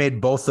actually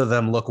made both of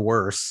them look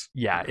worse.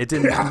 Yeah, it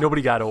didn't. Yeah.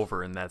 Nobody got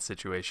over in that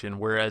situation.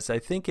 Whereas I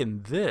think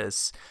in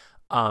this,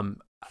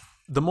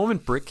 the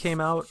moment Britt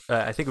came out,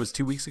 I think it was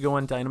 2 weeks ago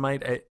on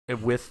Dynamite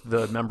with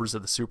the members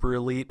of the Super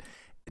Elite,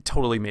 it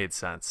totally made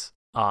sense.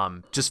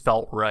 Just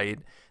felt right.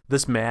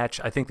 This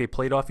match, I think they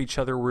played off each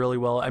other really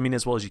well. I mean,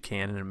 as well as you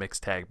can in a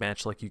mixed tag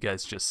match, like you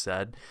guys just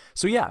said.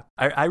 So yeah,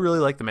 I really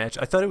liked the match.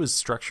 I thought it was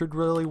structured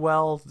really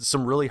well.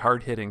 Some really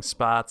hard hitting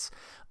spots.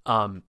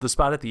 The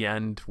spot at the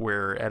end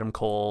where Adam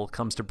Cole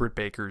comes to Britt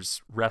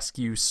Baker's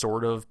rescue,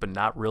 sort of, but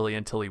not really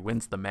until he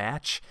wins the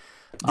match.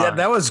 Yeah,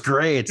 that was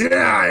great.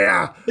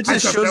 Yeah. It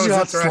just shows you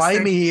how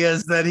slimy he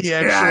is that he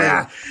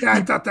actually. Yeah,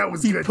 I thought that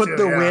was good. He put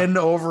the win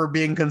over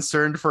being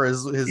concerned for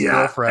his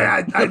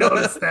girlfriend. Yeah, I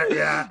noticed that.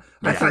 Yeah,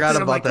 I forgot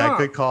about that.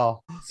 Good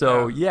call.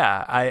 So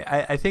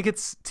I think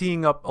it's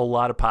teeing up a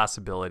lot of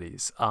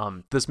possibilities.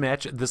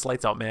 This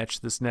lights out match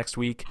this next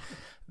week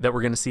that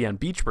we're going to see on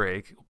Beach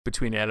Break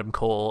between Adam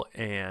Cole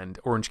and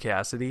Orange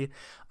Cassidy.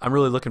 I'm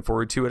really looking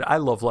forward to it. I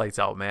love lights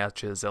out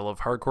matches. I love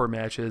hardcore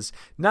matches.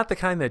 Not the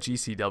kind that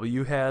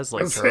GCW has,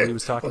 like Charlie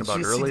was talking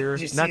about earlier.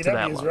 Not to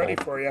that level. Ready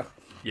for you.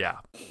 Yeah,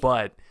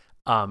 but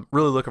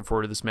really looking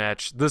forward to this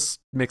match. This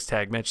mixed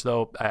tag match,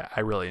 though,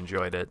 I really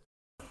enjoyed it.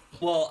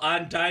 Well,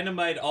 on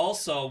Dynamite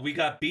also, we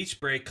got Beach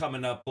Break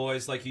coming up,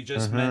 boys, like you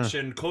just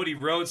mentioned. Cody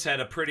Rhodes had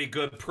a pretty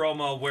good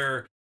promo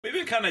where we've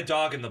been kind of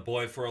dogging the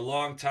boy for a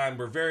long time.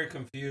 We're very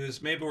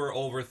confused. Maybe we're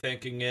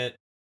overthinking it.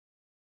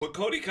 But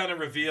Cody kind of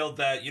revealed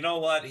that, you know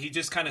what? He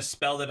just kind of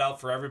spelled it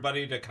out for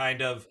everybody to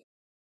kind of,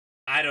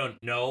 I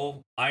don't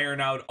know, iron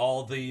out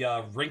all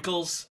the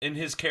wrinkles in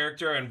his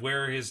character and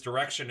where his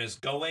direction is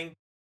going.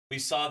 We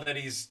saw that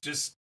he's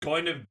just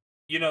going to,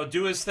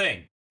 do his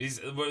thing.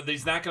 He's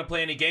not going to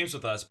play any games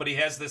with us, but he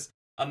has this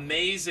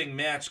amazing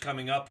match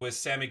coming up with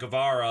Sammy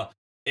Guevara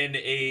in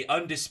a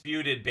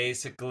undisputed,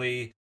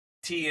 basically,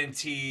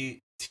 TNT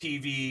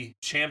TV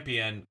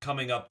champion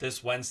coming up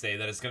this Wednesday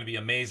that is going to be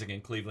amazing in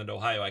Cleveland,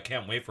 Ohio. I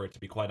can't wait for it, to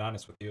be quite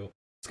honest with you.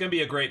 It's going to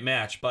be a great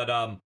match, but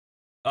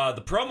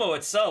the promo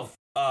itself,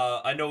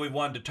 I know we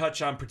wanted to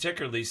touch on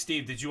particularly.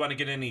 Steve, did you want to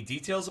get any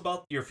details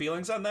about your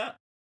feelings on that?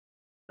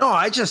 No,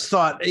 I just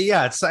thought,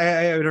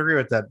 I would agree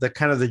with that. The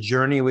kind of the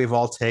journey we've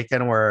all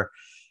taken where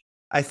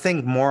I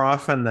think more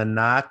often than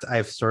not,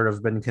 I've sort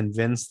of been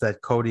convinced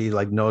that Cody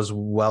knows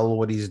well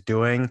what he's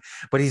doing,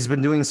 but he's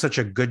been doing such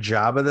a good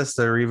job of this.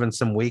 There are even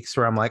some weeks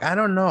where I'm like, I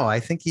don't know. I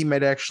think he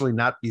might actually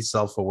not be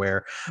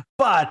self-aware,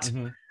 but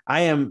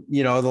I am,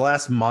 the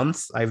last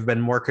month I've been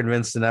more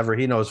convinced than ever.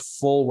 He knows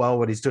full well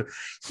what he's doing.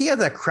 He had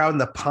that crowd in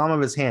the palm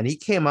of his hand. He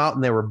came out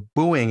and they were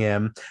booing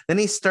him. Then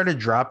he started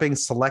dropping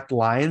select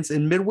lines,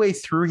 and midway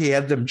through he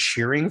had them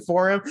cheering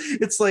for him.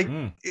 It's like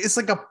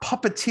a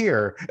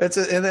puppeteer.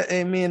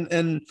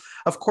 And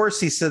of course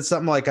he said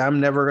something like, "I'm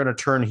never going to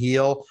turn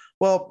heel."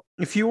 Well,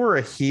 if you were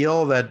a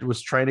heel that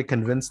was trying to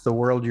convince the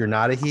world you're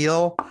not a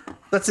heel,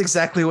 that's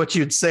exactly what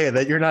you'd say,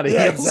 that you're not a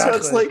heel.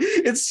 Exactly. So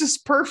it's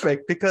just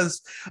perfect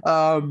because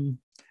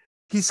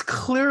he's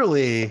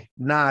clearly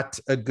not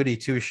a goody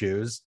two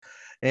shoes,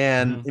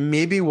 and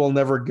maybe we'll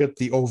never get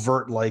the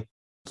overt like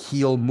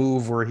heel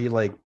move where he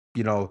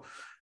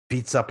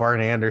beats up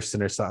Arn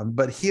Anderson or something,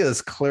 but he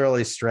is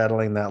clearly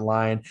straddling that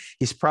line.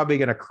 He's probably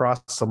going to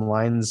cross some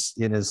lines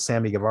in his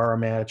Sammy Guevara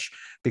match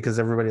because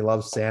everybody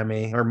loves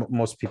Sammy, or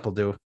most people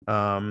do.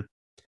 I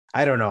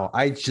don't know.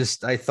 I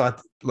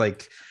thought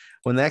like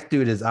when that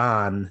dude is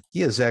on,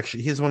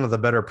 he's one of the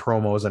better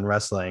promos in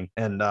wrestling.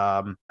 And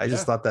I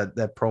just thought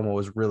that promo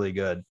was really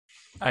good.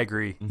 I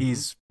agree.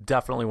 He's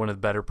definitely one of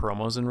the better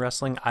promos in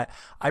wrestling.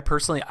 I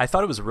personally, I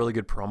thought it was a really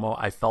good promo.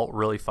 I felt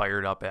really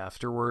fired up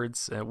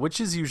afterwards, which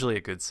is usually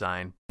a good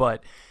sign.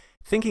 But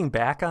thinking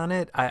back on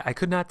it, I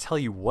could not tell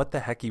you what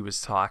the heck he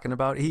was talking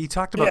about. He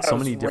talked about so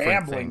many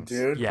different things.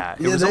 Dude. Yeah,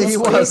 but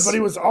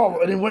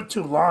it went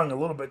too long, a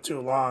little bit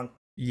too long.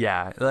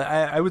 Yeah,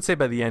 I would say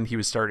by the end he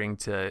was starting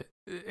to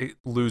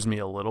lose me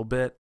a little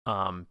bit.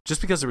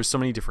 Just because there was so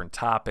many different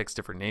topics,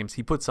 different names.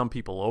 He put some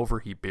people over.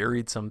 He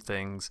buried some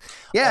things.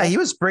 Yeah, he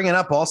was bringing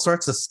up all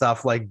sorts of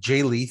stuff like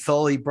Jay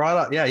Lethal. He brought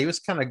up, he was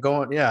kind of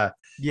going,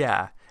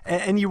 Yeah.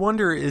 And you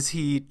wonder, is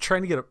he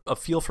trying to get a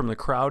feel from the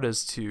crowd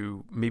as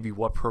to maybe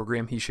what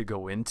program he should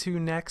go into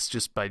next,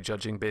 just by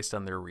judging based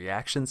on their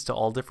reactions to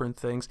all different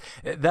things?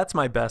 That's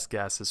my best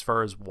guess as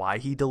far as why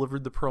he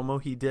delivered the promo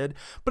he did.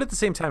 But at the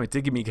same time, it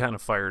did get me kind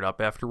of fired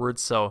up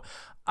afterwards. So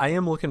I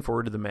am looking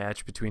forward to the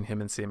match between him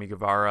and Sammy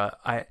Guevara.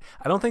 I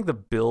don't think the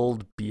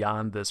build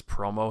beyond this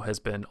promo has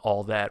been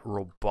all that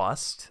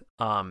robust.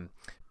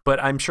 But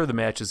I'm sure the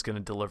match is going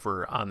to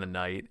deliver on the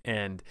night.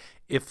 And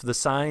if the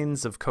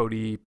signs of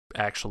Cody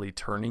actually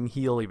turning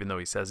heel, even though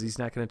he says he's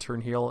not going to turn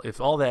heel, if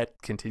all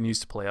that continues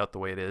to play out the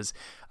way it is,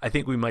 I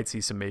think we might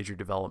see some major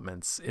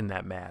developments in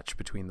that match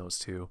between those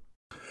two.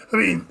 I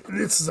mean,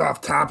 this is off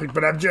topic,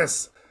 but I'm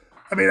kind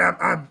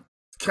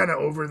of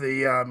over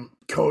the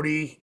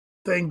Cody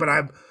thing,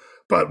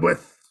 but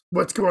with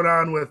what's going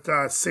on with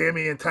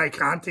Sammy and Ty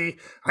Conti,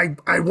 I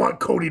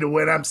want Cody to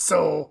win. I'm just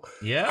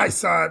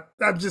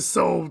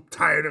so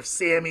tired of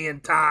Sammy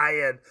and Ty,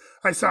 and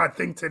I saw a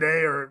thing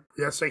today or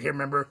yesterday, I can't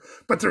remember,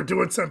 but they're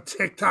doing some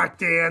TikTok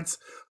dance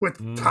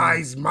with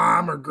Ty's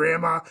mom or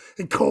grandma,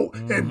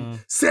 and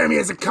Sammy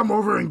has to come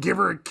over and give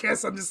her a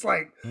kiss. I'm just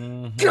like,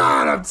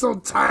 God, I'm so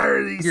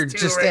tired of these. You're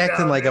just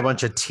acting like a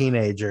bunch of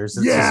teenagers.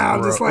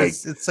 I'm just like,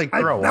 it's like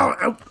grow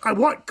up. I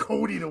want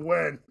Cody to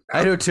win.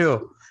 I do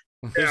too.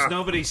 There's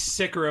nobody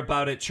sicker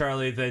about it,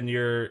 Charlie, than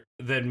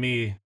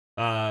me.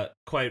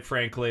 Quite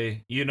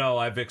frankly,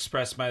 I've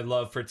expressed my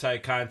love for Ty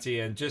Conti,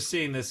 and just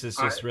seeing this is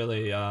just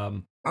really, got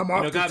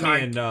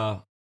me in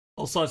all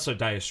sorts of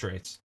dire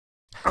straits.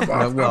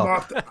 I'm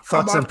off the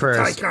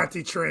Ty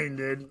Conti train,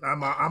 dude.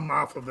 I'm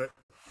off of it.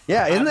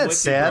 Yeah, isn't that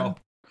sad?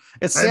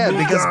 It's sad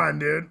because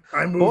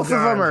both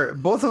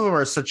of them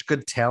are such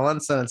good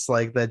talents, and it's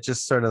like that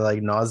just sort of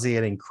like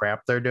nauseating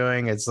crap they're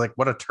doing. It's like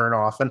what a turn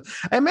off, and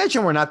I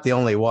imagine we're not the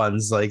only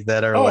ones like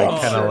that are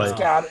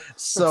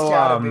it's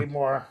gotta be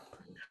more.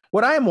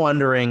 What I'm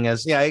wondering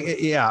is,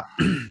 to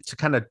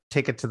kind of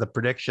take it to the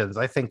predictions,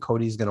 I think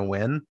Cody's going to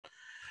win.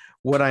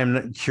 What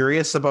I'm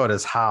curious about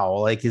is how,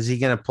 like, is he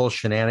going to pull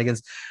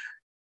shenanigans?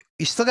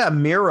 You still got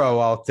Miro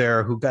out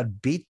there who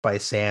got beat by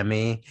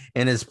Sammy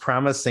and is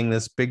promising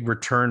this big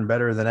return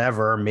better than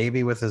ever,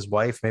 maybe with his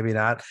wife, maybe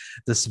not.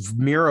 This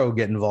Miro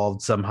get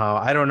involved somehow.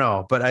 I don't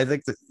know, but I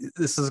think that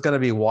this is going to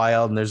be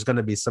wild and there's going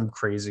to be some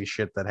crazy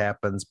shit that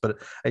happens, but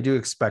I do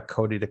expect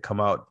Cody to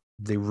come out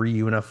the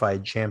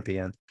reunified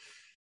champion.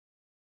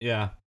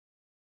 Yeah.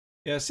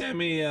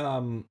 Sammy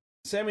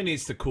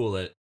needs to cool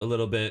it a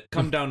little bit,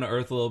 come down to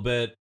earth a little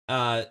bit.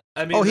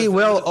 He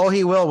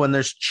will when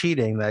there's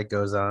cheating that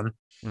goes on.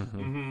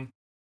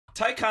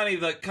 Ty Conti,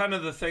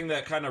 the thing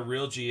that kind of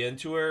reeled you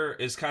into her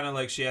is kind of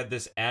like she had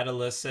this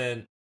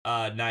adolescent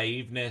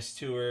naiveness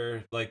to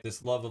her, like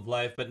this love of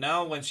life. But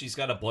now when she's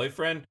got a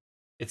boyfriend,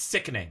 it's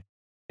sickening.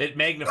 It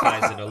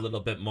magnifies it a little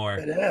bit more.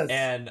 It is.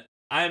 And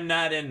I'm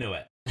not into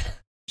it.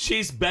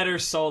 She's better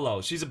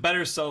solo. She's a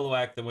better solo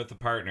act than with a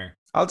partner.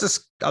 I'll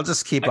just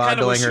keep ogling her. I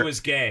kind of wish she was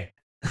gay.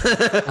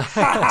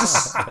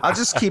 I'll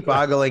just keep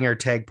ogling her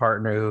tag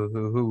partner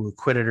who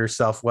acquitted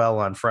herself well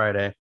on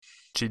Friday.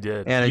 She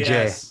did. Anna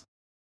Jay.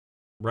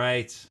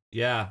 Right.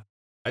 Yeah.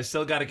 I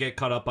still got to get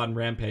caught up on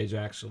Rampage,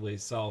 actually.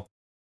 So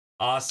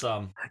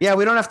awesome. Yeah,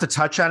 we don't have to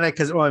touch on it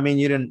because,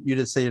 you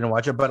didn't say you didn't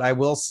watch it, but I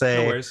will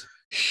say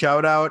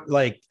shout out,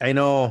 like, I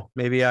know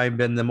maybe I've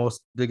been the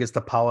biggest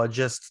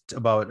apologist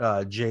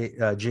about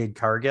Jade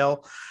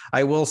Cargill.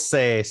 I will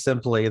say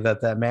simply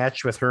that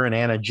match with her and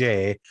Anna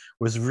Jay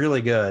was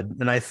really good.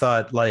 And I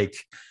thought, like,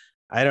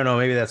 I don't know,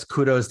 maybe that's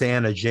kudos to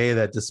Anna Jay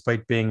that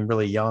despite being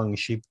really young,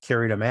 she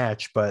carried a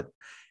match, but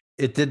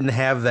it didn't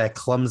have that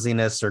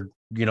clumsiness or,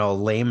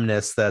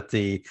 lameness that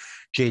the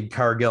Jade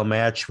Cargill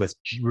match with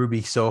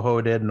Ruby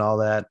Soho did and all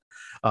that.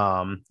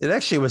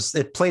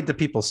 It played to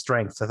people's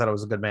strengths. I thought it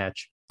was a good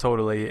match.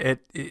 Totally.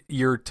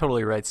 You're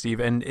totally right, Steve.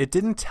 And it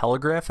didn't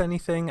telegraph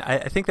anything.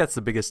 I think that's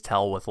the biggest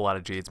tell with a lot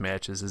of Jade's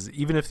matches is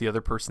even if the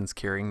other person's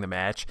carrying the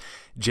match,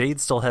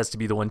 Jade still has to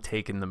be the one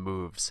taking the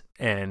moves.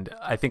 And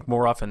I think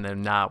more often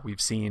than not,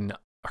 we've seen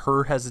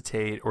her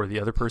hesitate or the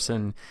other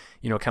person,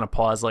 kind of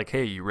pause like,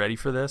 hey, you ready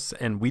for this?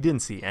 And we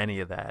didn't see any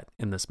of that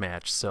in this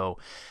match. So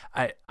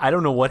I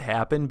don't know what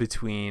happened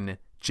between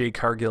Jade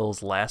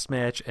Cargill's last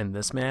match and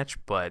this match,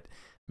 but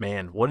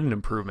man, what an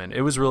improvement.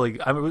 It was really,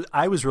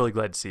 I was really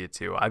glad to see it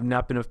too. I've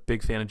not been a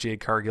big fan of Jade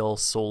Cargill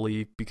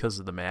solely because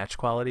of the match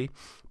quality,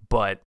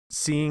 but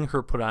seeing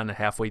her put on a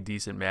halfway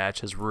decent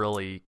match has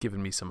really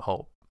given me some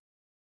hope.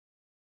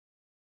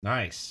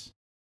 Nice.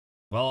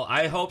 Well,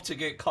 I hope to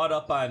get caught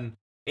up on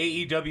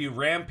AEW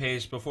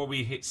Rampage before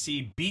we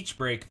see Beach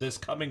Break this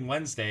coming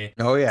Wednesday.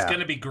 Oh, yeah. It's going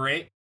to be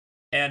great.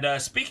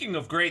 And speaking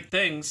of great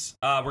things,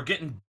 we're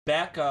getting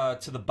back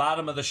to the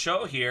bottom of the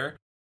show here,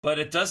 but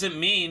it doesn't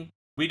mean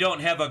we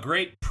don't have a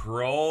great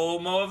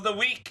promo of the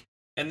week.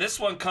 And this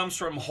one comes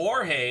from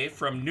Jorge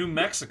from New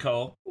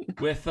Mexico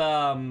with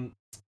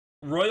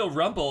Royal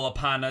Rumble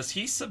upon us.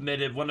 He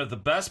submitted one of the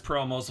best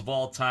promos of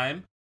all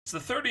time. It's the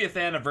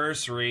 30th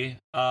anniversary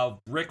of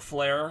Ric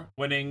Flair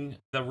winning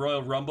the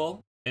Royal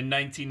Rumble in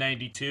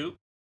 1992.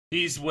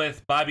 He's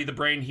with Bobby the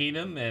Brain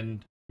Heenan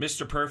and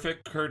Mr.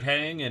 Perfect, Kurt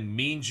Hennig, and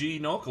Mean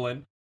Gene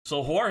Okerlund.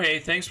 So Jorge,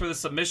 thanks for the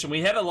submission.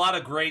 We had a lot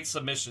of great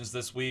submissions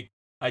this week.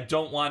 I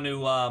don't want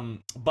to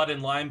butt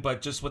in line,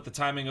 but just with the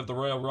timing of the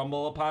Royal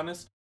Rumble upon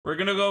us, we're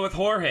going to go with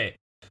Jorge.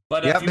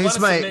 But if you want to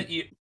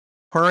submit...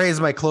 Jorge is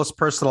my close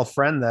personal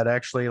friend that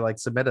actually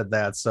submitted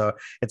that. So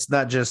it's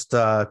not just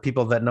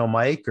people that know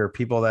Mike or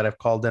people that have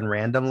called in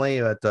randomly,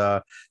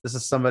 but this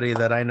is somebody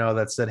that I know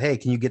that said, hey,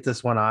 can you get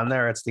this one on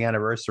there? It's the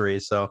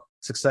anniversary. So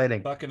it's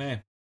exciting. Fucking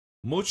A.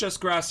 Muchas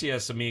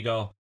gracias,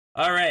 amigo.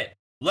 All right,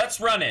 let's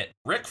run it.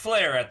 Ric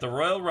Flair at the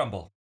Royal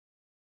Rumble.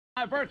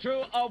 By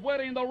virtue of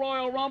winning the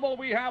Royal Rumble,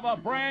 we have a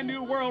brand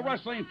new World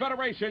Wrestling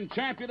Federation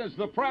champion as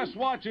the press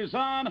watches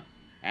on.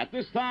 At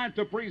this time,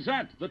 to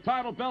present the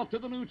title belt to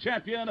the new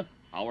champion,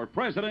 our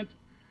president,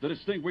 the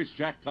distinguished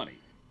Jack Tunney.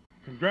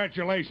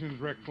 Congratulations,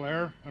 Ric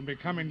Flair, on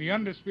becoming the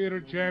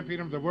undisputed champion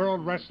of the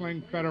World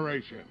Wrestling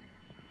Federation.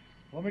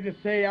 Let me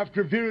just say,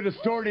 after Vito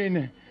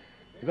distorting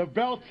the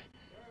belt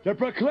to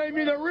proclaim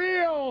me the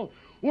real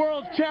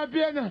world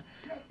champion,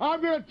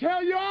 I'm going to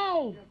tell you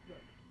all,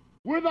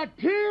 with a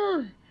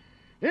tear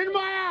in my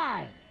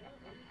eye,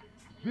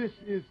 this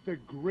is the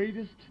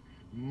greatest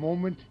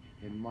moment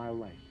in my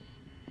life.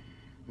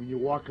 When you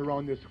walk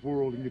around this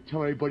world and you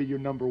tell everybody you're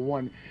number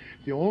one,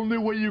 the only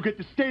way you get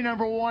to stay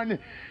number one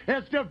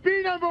is to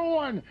be number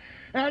one.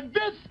 And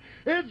this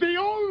is the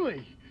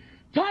only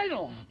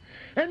title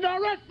in the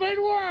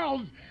wrestling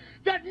world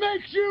that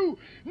makes you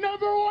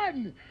number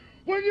one.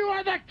 When you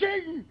are the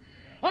king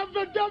of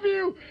the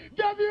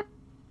WWE,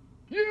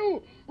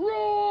 you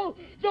rule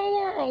the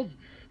world.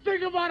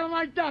 Think about it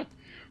like that,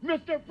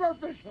 Mr.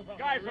 Perfect.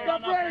 Guys, the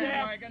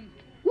brain.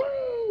 Woo!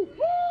 Woo!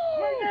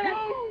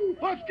 Woo!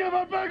 Let's give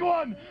a big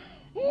one!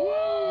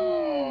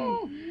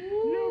 Woo!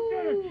 You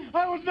did it!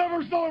 I was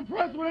never so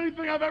impressed with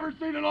anything I've ever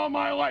seen in all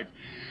my life.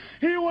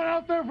 He went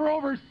out there for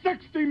over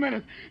 60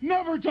 minutes,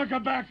 never took a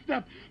back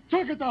step,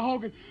 took it to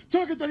Hogan,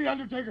 took it to The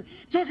Undertaker,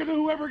 took it to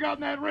whoever got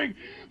in that ring.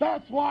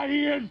 That's why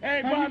he is,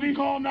 hey, Bobby,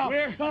 called now,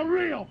 the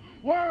real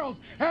world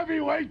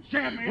heavyweight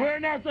champion. We're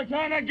not the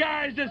kind of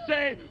guys to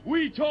say,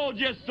 we told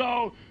you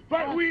so,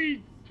 but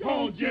we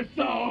told you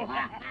so.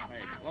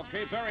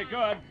 Okay, very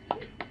good.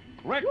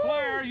 Ric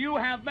Flair, you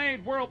have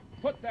made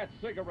put that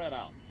cigarette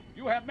out.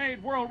 You have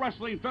made World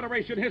Wrestling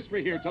Federation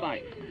history here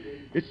tonight.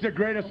 It's the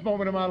greatest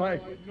moment of my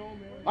life.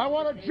 I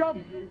want to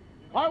jump.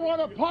 I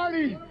want to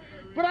party.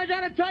 But I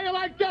got to tell you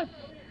like this.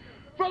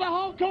 For the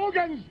Hulk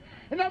Hogans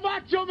and the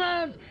Macho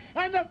Mans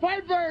and the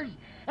Pipers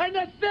and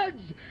the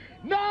Sids,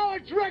 now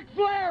it's Ric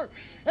Flair.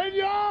 And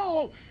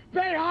y'all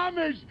pay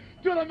homage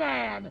to the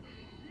man.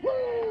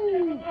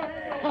 Woo!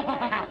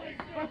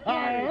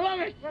 I love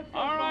it.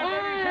 All right,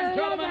 ladies and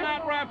gentlemen,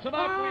 that wraps it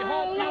up. We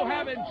hope you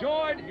have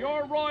enjoyed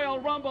your Royal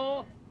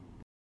Rumble.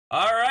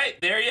 All right,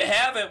 there you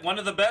have it. One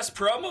of the best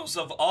promos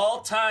of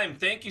all time.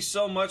 Thank you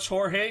so much,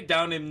 Jorge,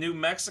 down in New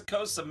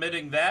Mexico,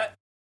 submitting that.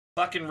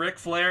 Fucking Ric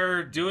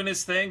Flair doing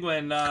his thing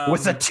when...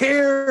 with a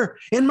tear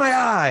in my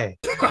eye.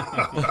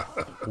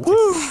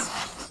 Woo!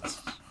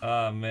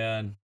 Oh,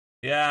 man.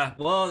 Yeah,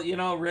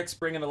 well, Rick's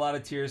bringing a lot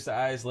of tears to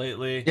eyes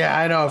lately. Yeah,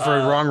 I know, for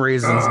wrong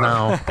reasons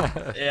now.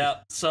 Yeah,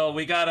 so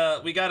we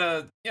gotta,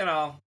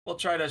 we'll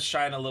try to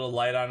shine a little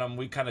light on him.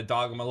 We kind of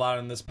dog him a lot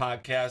in this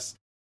podcast.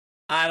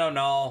 I don't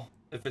know.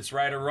 if it's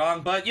right or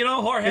wrong, but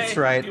Jorge, it's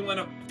right. If you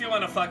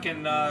wanna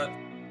fucking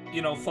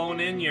phone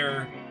in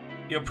your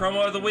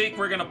promo of the week,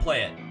 we're gonna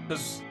play it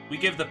because we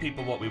give the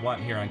people what we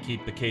want here on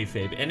Keep the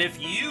Kayfabe. And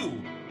if you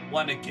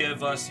want to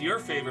give us your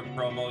favorite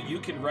promo, you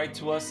can write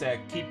to us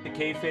at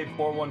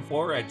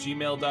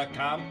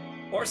keepthekayfabe414@gmail.com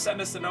or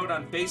send us a note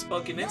on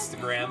Facebook and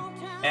Instagram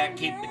at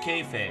Keep the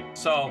Kayfabe.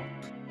 So,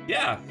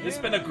 yeah, it's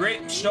been a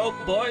great show,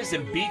 boys,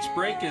 and Beach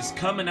Break is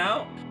coming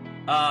out.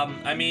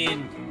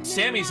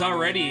 Sammy's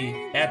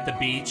already at the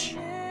beach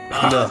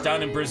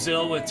down in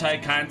Brazil with Ty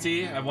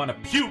Conti. I want to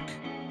puke.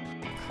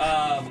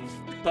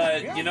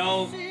 But,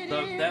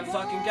 that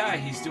fucking guy,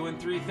 he's doing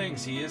three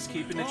things. He is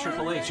keeping it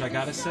Triple H, I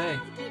gotta say.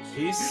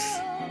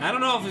 I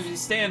don't know if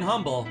he's staying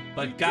humble,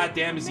 but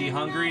goddamn is he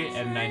hungry,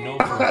 and I know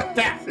for a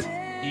fact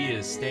he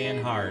is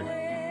staying hard.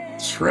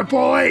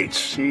 Triple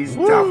H, he's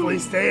definitely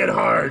staying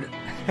hard.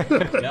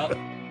 Yep.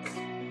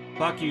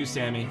 Fuck you,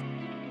 Sammy.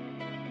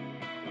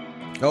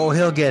 Oh,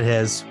 he'll get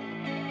his.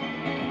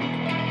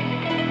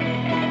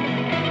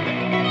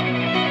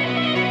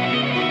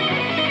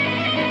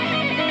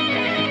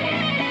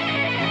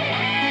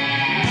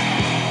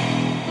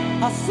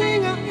 A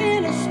singer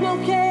in a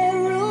smoky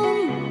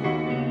room,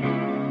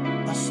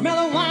 the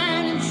smell of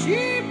wine and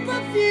cheap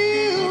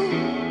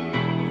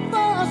perfume. For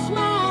a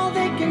smile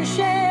they can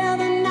share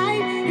the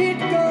night. It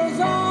goes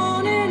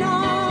on and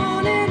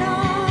on and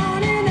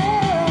on and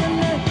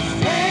on.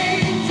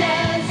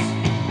 Strangers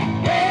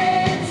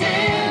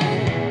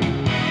waiting,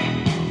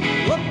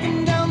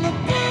 looking down the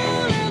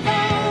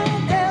boulevard.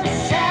 Their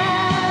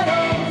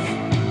shadows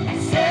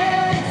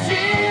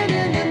searching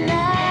in the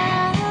night.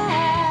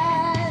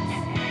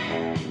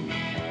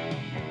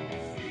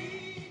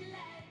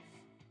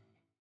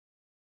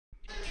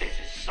 This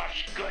is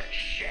such good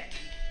shit.